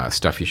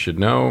 Stuff You Should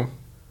Know.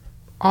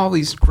 All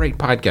these great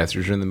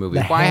podcasters are in the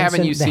movie. Why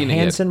haven't you seen it yet? The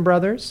Hansen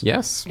brothers.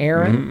 Yes.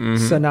 Aaron,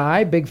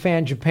 Sanai, big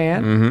fan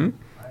Japan.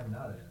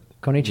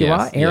 Konnichiwa.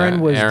 Yes. Aaron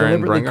was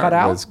deliberately cut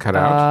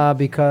out,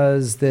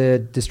 because the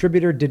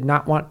distributor did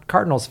not want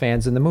Cardinals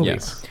fans in the movie.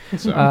 Yes.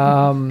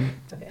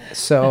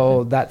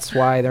 So that's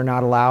why they're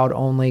not allowed.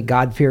 Only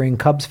God-fearing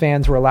Cubs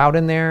fans were allowed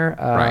in there.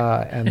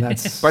 Right. And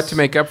that's. But to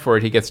make up for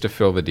it, he gets to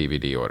fill the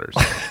DVD orders.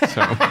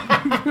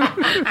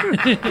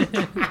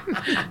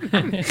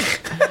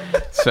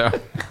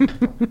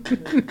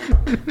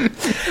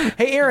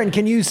 Hey, Aaron,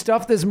 can you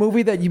stuff this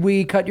movie that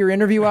we cut your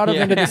interview out of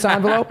into this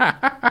envelope?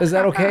 Is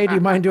that okay? Do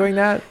you mind doing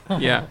that?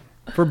 Yeah.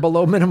 For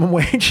below minimum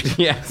wage?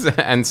 Yes,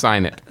 and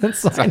sign it.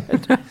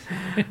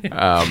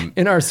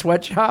 In our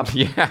sweatshop?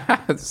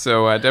 Yeah.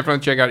 So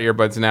definitely check out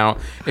Earbuds now.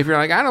 If you're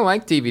like, I don't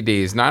like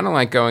DVDs, and I don't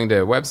like going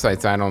to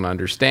websites I don't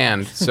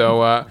understand.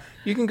 So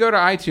You can go to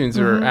iTunes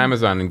or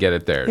Amazon and get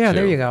it there. Yeah, too.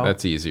 there you go.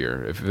 That's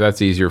easier. If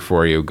that's easier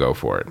for you, go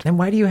for it. And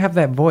why do you have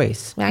that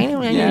voice? I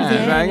don't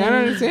understand. I don't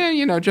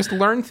understand. Just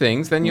learn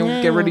things, then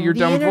you'll get rid of your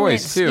dumb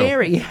voice too.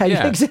 Scary.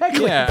 Yeah,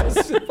 exactly. Yeah.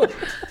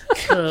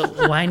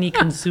 The whiny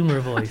consumer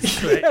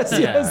voice. Right?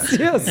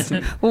 Yes.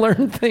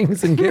 Learn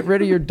things and get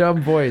rid of your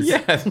dumb voice.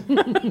 Yes.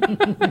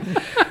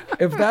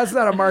 If that's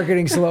not a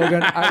marketing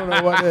slogan, I don't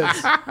know what is.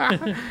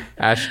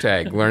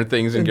 Hashtag learn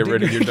things and get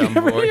rid of your dumb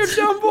voice. Get rid of your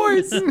dumb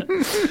voice.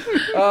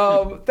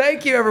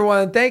 Thank you,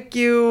 everyone. Thank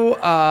you,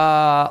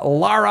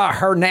 Laura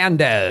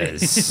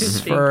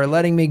Hernandez, for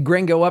letting me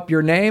gringo up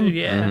your name.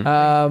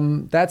 Yeah.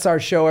 That's our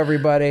show,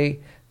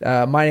 everybody.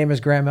 My name is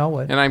Graham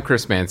Elwood. And I'm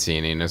Chris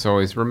Mancini. And as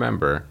always,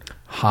 remember,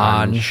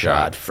 Han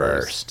shot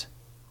first.